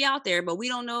it could be out there, but we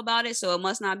don't know about it, so it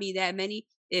must not be that many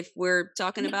if we're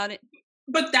talking about it.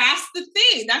 But that's the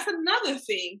thing. That's another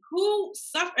thing. Who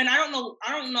suffer? And I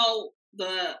don't know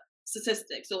the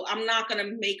statistics, so I'm not gonna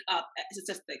make up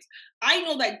statistics. I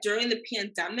know that during the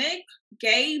pandemic,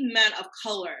 gay men of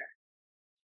color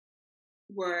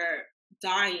were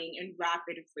dying in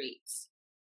rapid rates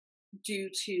due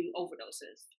to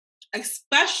overdoses.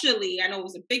 Especially, I know it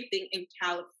was a big thing in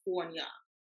California.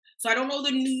 So I don't know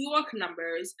the New York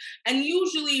numbers. And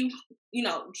usually,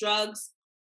 drugs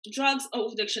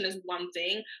addiction is one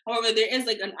thing. However, there is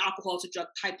like an alcohol to drug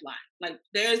pipeline. Like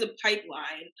there is a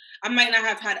pipeline. I might not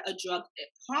have had a drug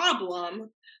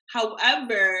problem.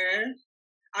 However,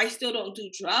 I still don't do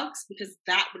drugs because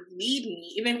that would lead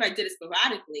me, even if I did it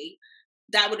sporadically,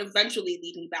 that would eventually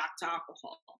lead me back to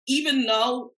alcohol. Even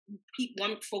though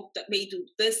folk that may do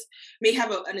this, may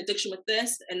have an addiction with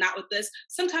this and not with this,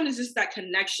 sometimes it's just that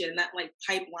connection, that like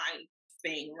pipeline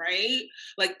thing, right?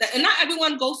 Like that, and not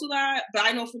everyone goes through that, but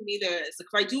I know for me there is. Like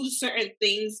if I do certain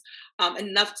things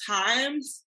enough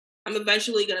times, I'm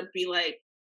eventually gonna be like,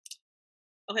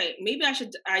 okay, maybe I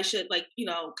should like,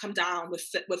 come down with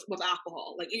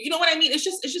alcohol. Like, you know what I mean? It's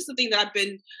just something that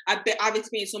I've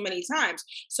experienced so many times.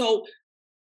 So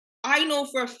I know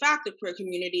for a fact the queer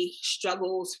community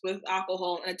struggles with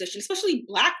alcohol and addiction, especially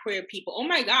Black queer people. Oh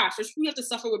my gosh, we have to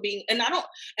suffer with being, and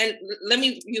let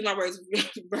me use my words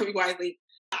very wisely,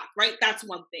 right? That's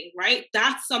one thing, right?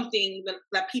 That's something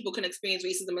that people can experience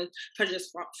racism and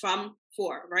prejudice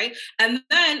for, right? And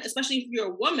then, especially if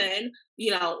you're a woman,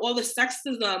 all the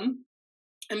sexism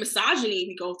and misogyny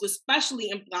we go through, especially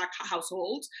in Black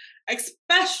households. And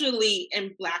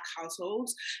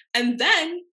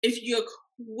then if you're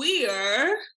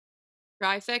queer,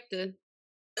 trifecta.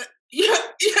 Yeah,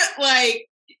 like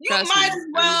you might as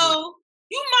well.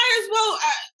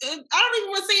 I don't even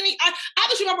want to say anything. I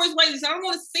have to shoot my words wisely. So I don't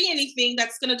want to say anything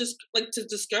that's gonna just like to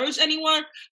discourage anyone.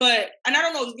 And I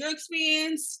don't know your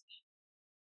experience.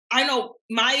 I know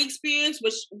my experience,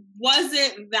 which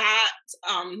wasn't that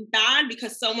bad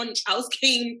because someone else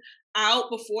came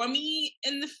out before me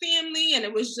in the family, and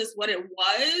it was just what it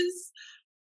was.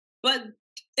 But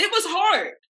it was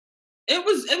hard. It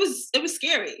was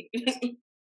scary.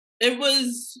 It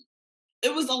was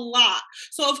a lot.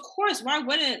 So of course, why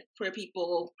wouldn't queer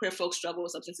folks struggle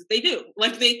with substances? They do.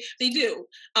 Like they do.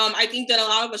 I think that a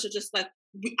lot of us are just like,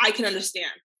 I can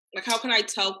understand. Like, how can I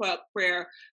tell queer,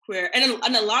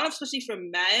 and a lot of, especially for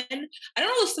men, I don't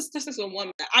know the statistics on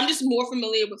women. I'm just more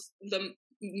familiar with the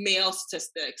male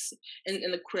statistics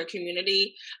in the queer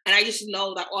community, and I just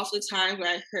know that oftentimes when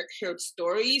I heard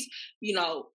stories,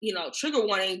 trigger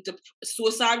warning,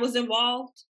 suicide was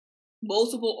involved,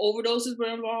 multiple overdoses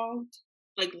were involved,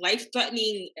 like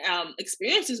life-threatening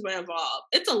experiences were involved.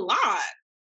 It's a lot.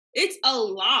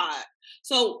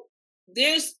 So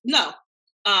there's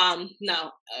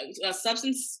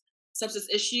substance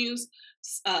issues,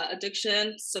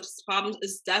 addiction, substance problems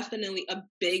is definitely a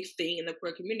big thing in the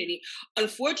queer community.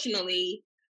 Unfortunately,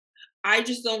 I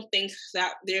just don't think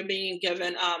that they're being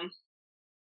given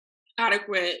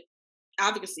adequate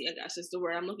advocacy, I guess is the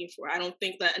word I'm looking for. I don't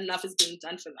think that enough is being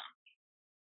done for them.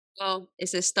 Well,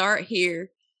 it's a start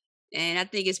here, and I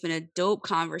think it's been a dope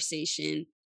conversation.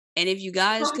 And if you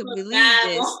guys could believe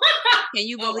this, can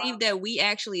you believe that we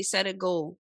actually set a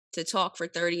goal to talk for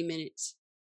 30 minutes?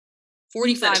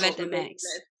 45 at the max.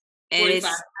 And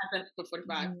 45. It's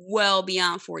 45. Well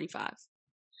beyond 45.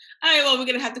 All right, well, we're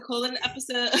going to have to call it an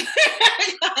episode.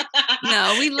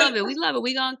 No, we love it.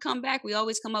 We're going to come back. We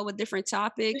always come up with different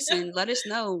topics, and let us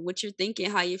know what you're thinking,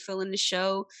 how you're feeling the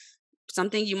show,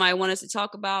 something you might want us to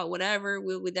talk about, whatever.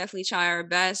 We'll definitely try our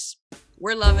best.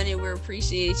 We're loving it. We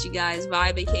appreciate you guys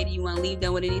vibing. Katie, you want to leave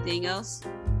them with anything else?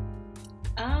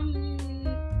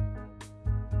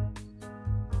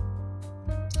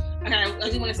 Okay, I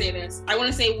just want to say this. I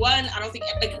want to say one, I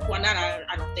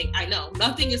know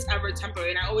nothing is ever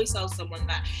temporary. And I always tell someone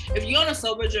that if you're on a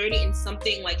sober journey and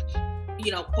something like,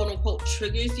 quote unquote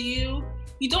triggers you,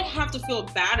 you don't have to feel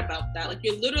bad about that. Like,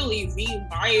 you're literally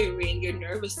rewiring your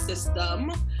nervous system.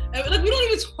 And, like, we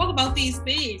don't even talk about these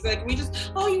things. Like, we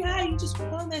just, you just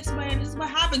want this, man. This is what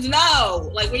happens. No!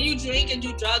 Like, when you drink and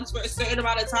do drugs for a certain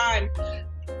amount of time,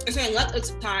 a certain length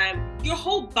of time, your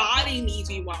whole body needs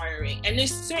rewiring. And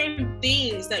there's certain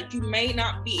things that you may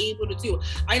not be able to do.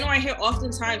 I know I hear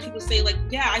oftentimes people say like,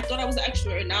 yeah, I thought I was an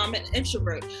extrovert and now I'm an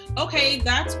introvert. Okay,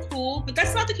 that's cool, but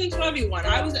that's not the case for everyone.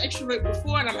 I was an extrovert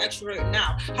before and I'm an extrovert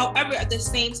now. However, at the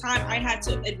same time, I had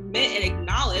to admit and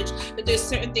acknowledge that there's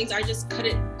certain things I just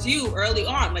couldn't do early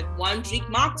on. Like 1, drink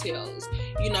mocktails,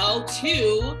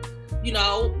 2,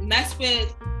 mess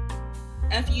with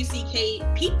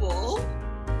FUCK people.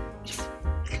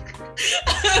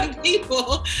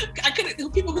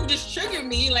 People who just trigger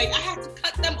me, like I had to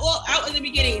cut them all out in the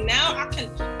beginning. Now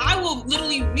I will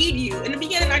literally read you. In the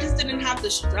beginning, I just didn't have the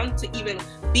strength to even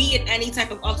be in any type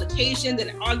of altercations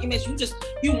and arguments.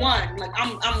 You won. Like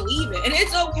I'm leaving, and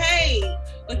it's okay.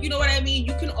 Like, you know what I mean?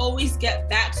 You can always get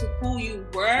back to who you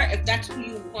were if that's who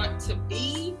you want to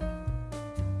be.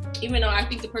 Even though I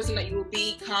think the person that you will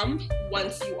become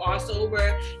once you are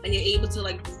sober and you're able to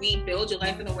like rebuild your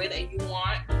life in a way that you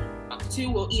want to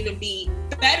will even be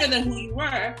better than who you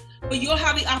were, but you'll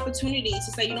have the opportunity to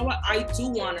say, you know what, I do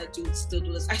want to still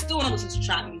do this. I still want to listen to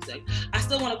trap music. I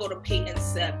still want to go to paint and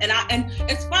sip. And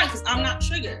it's fine because I'm not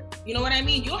triggered. You know what I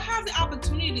mean? You'll have the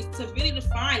opportunity to really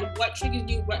define what triggers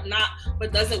you, what not,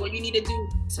 what doesn't, what you need to do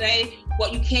today,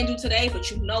 what you can do today, but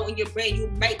in your brain, you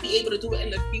might be able to do it in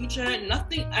the future.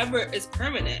 Nothing ever is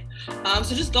permanent.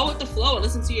 So just go with the flow and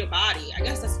listen to your body. I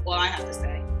guess that's all I have to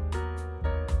say.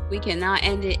 We cannot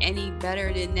end it any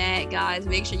better than that, guys.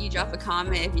 Make sure you drop a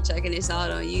comment if you're checking this out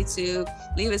on YouTube.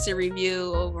 Leave us a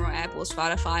review over on Apple,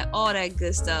 Spotify, all that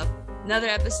good stuff. Another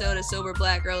episode of Sober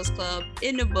Black Girls Club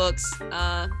in the books.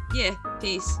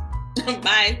 Peace.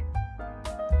 Bye.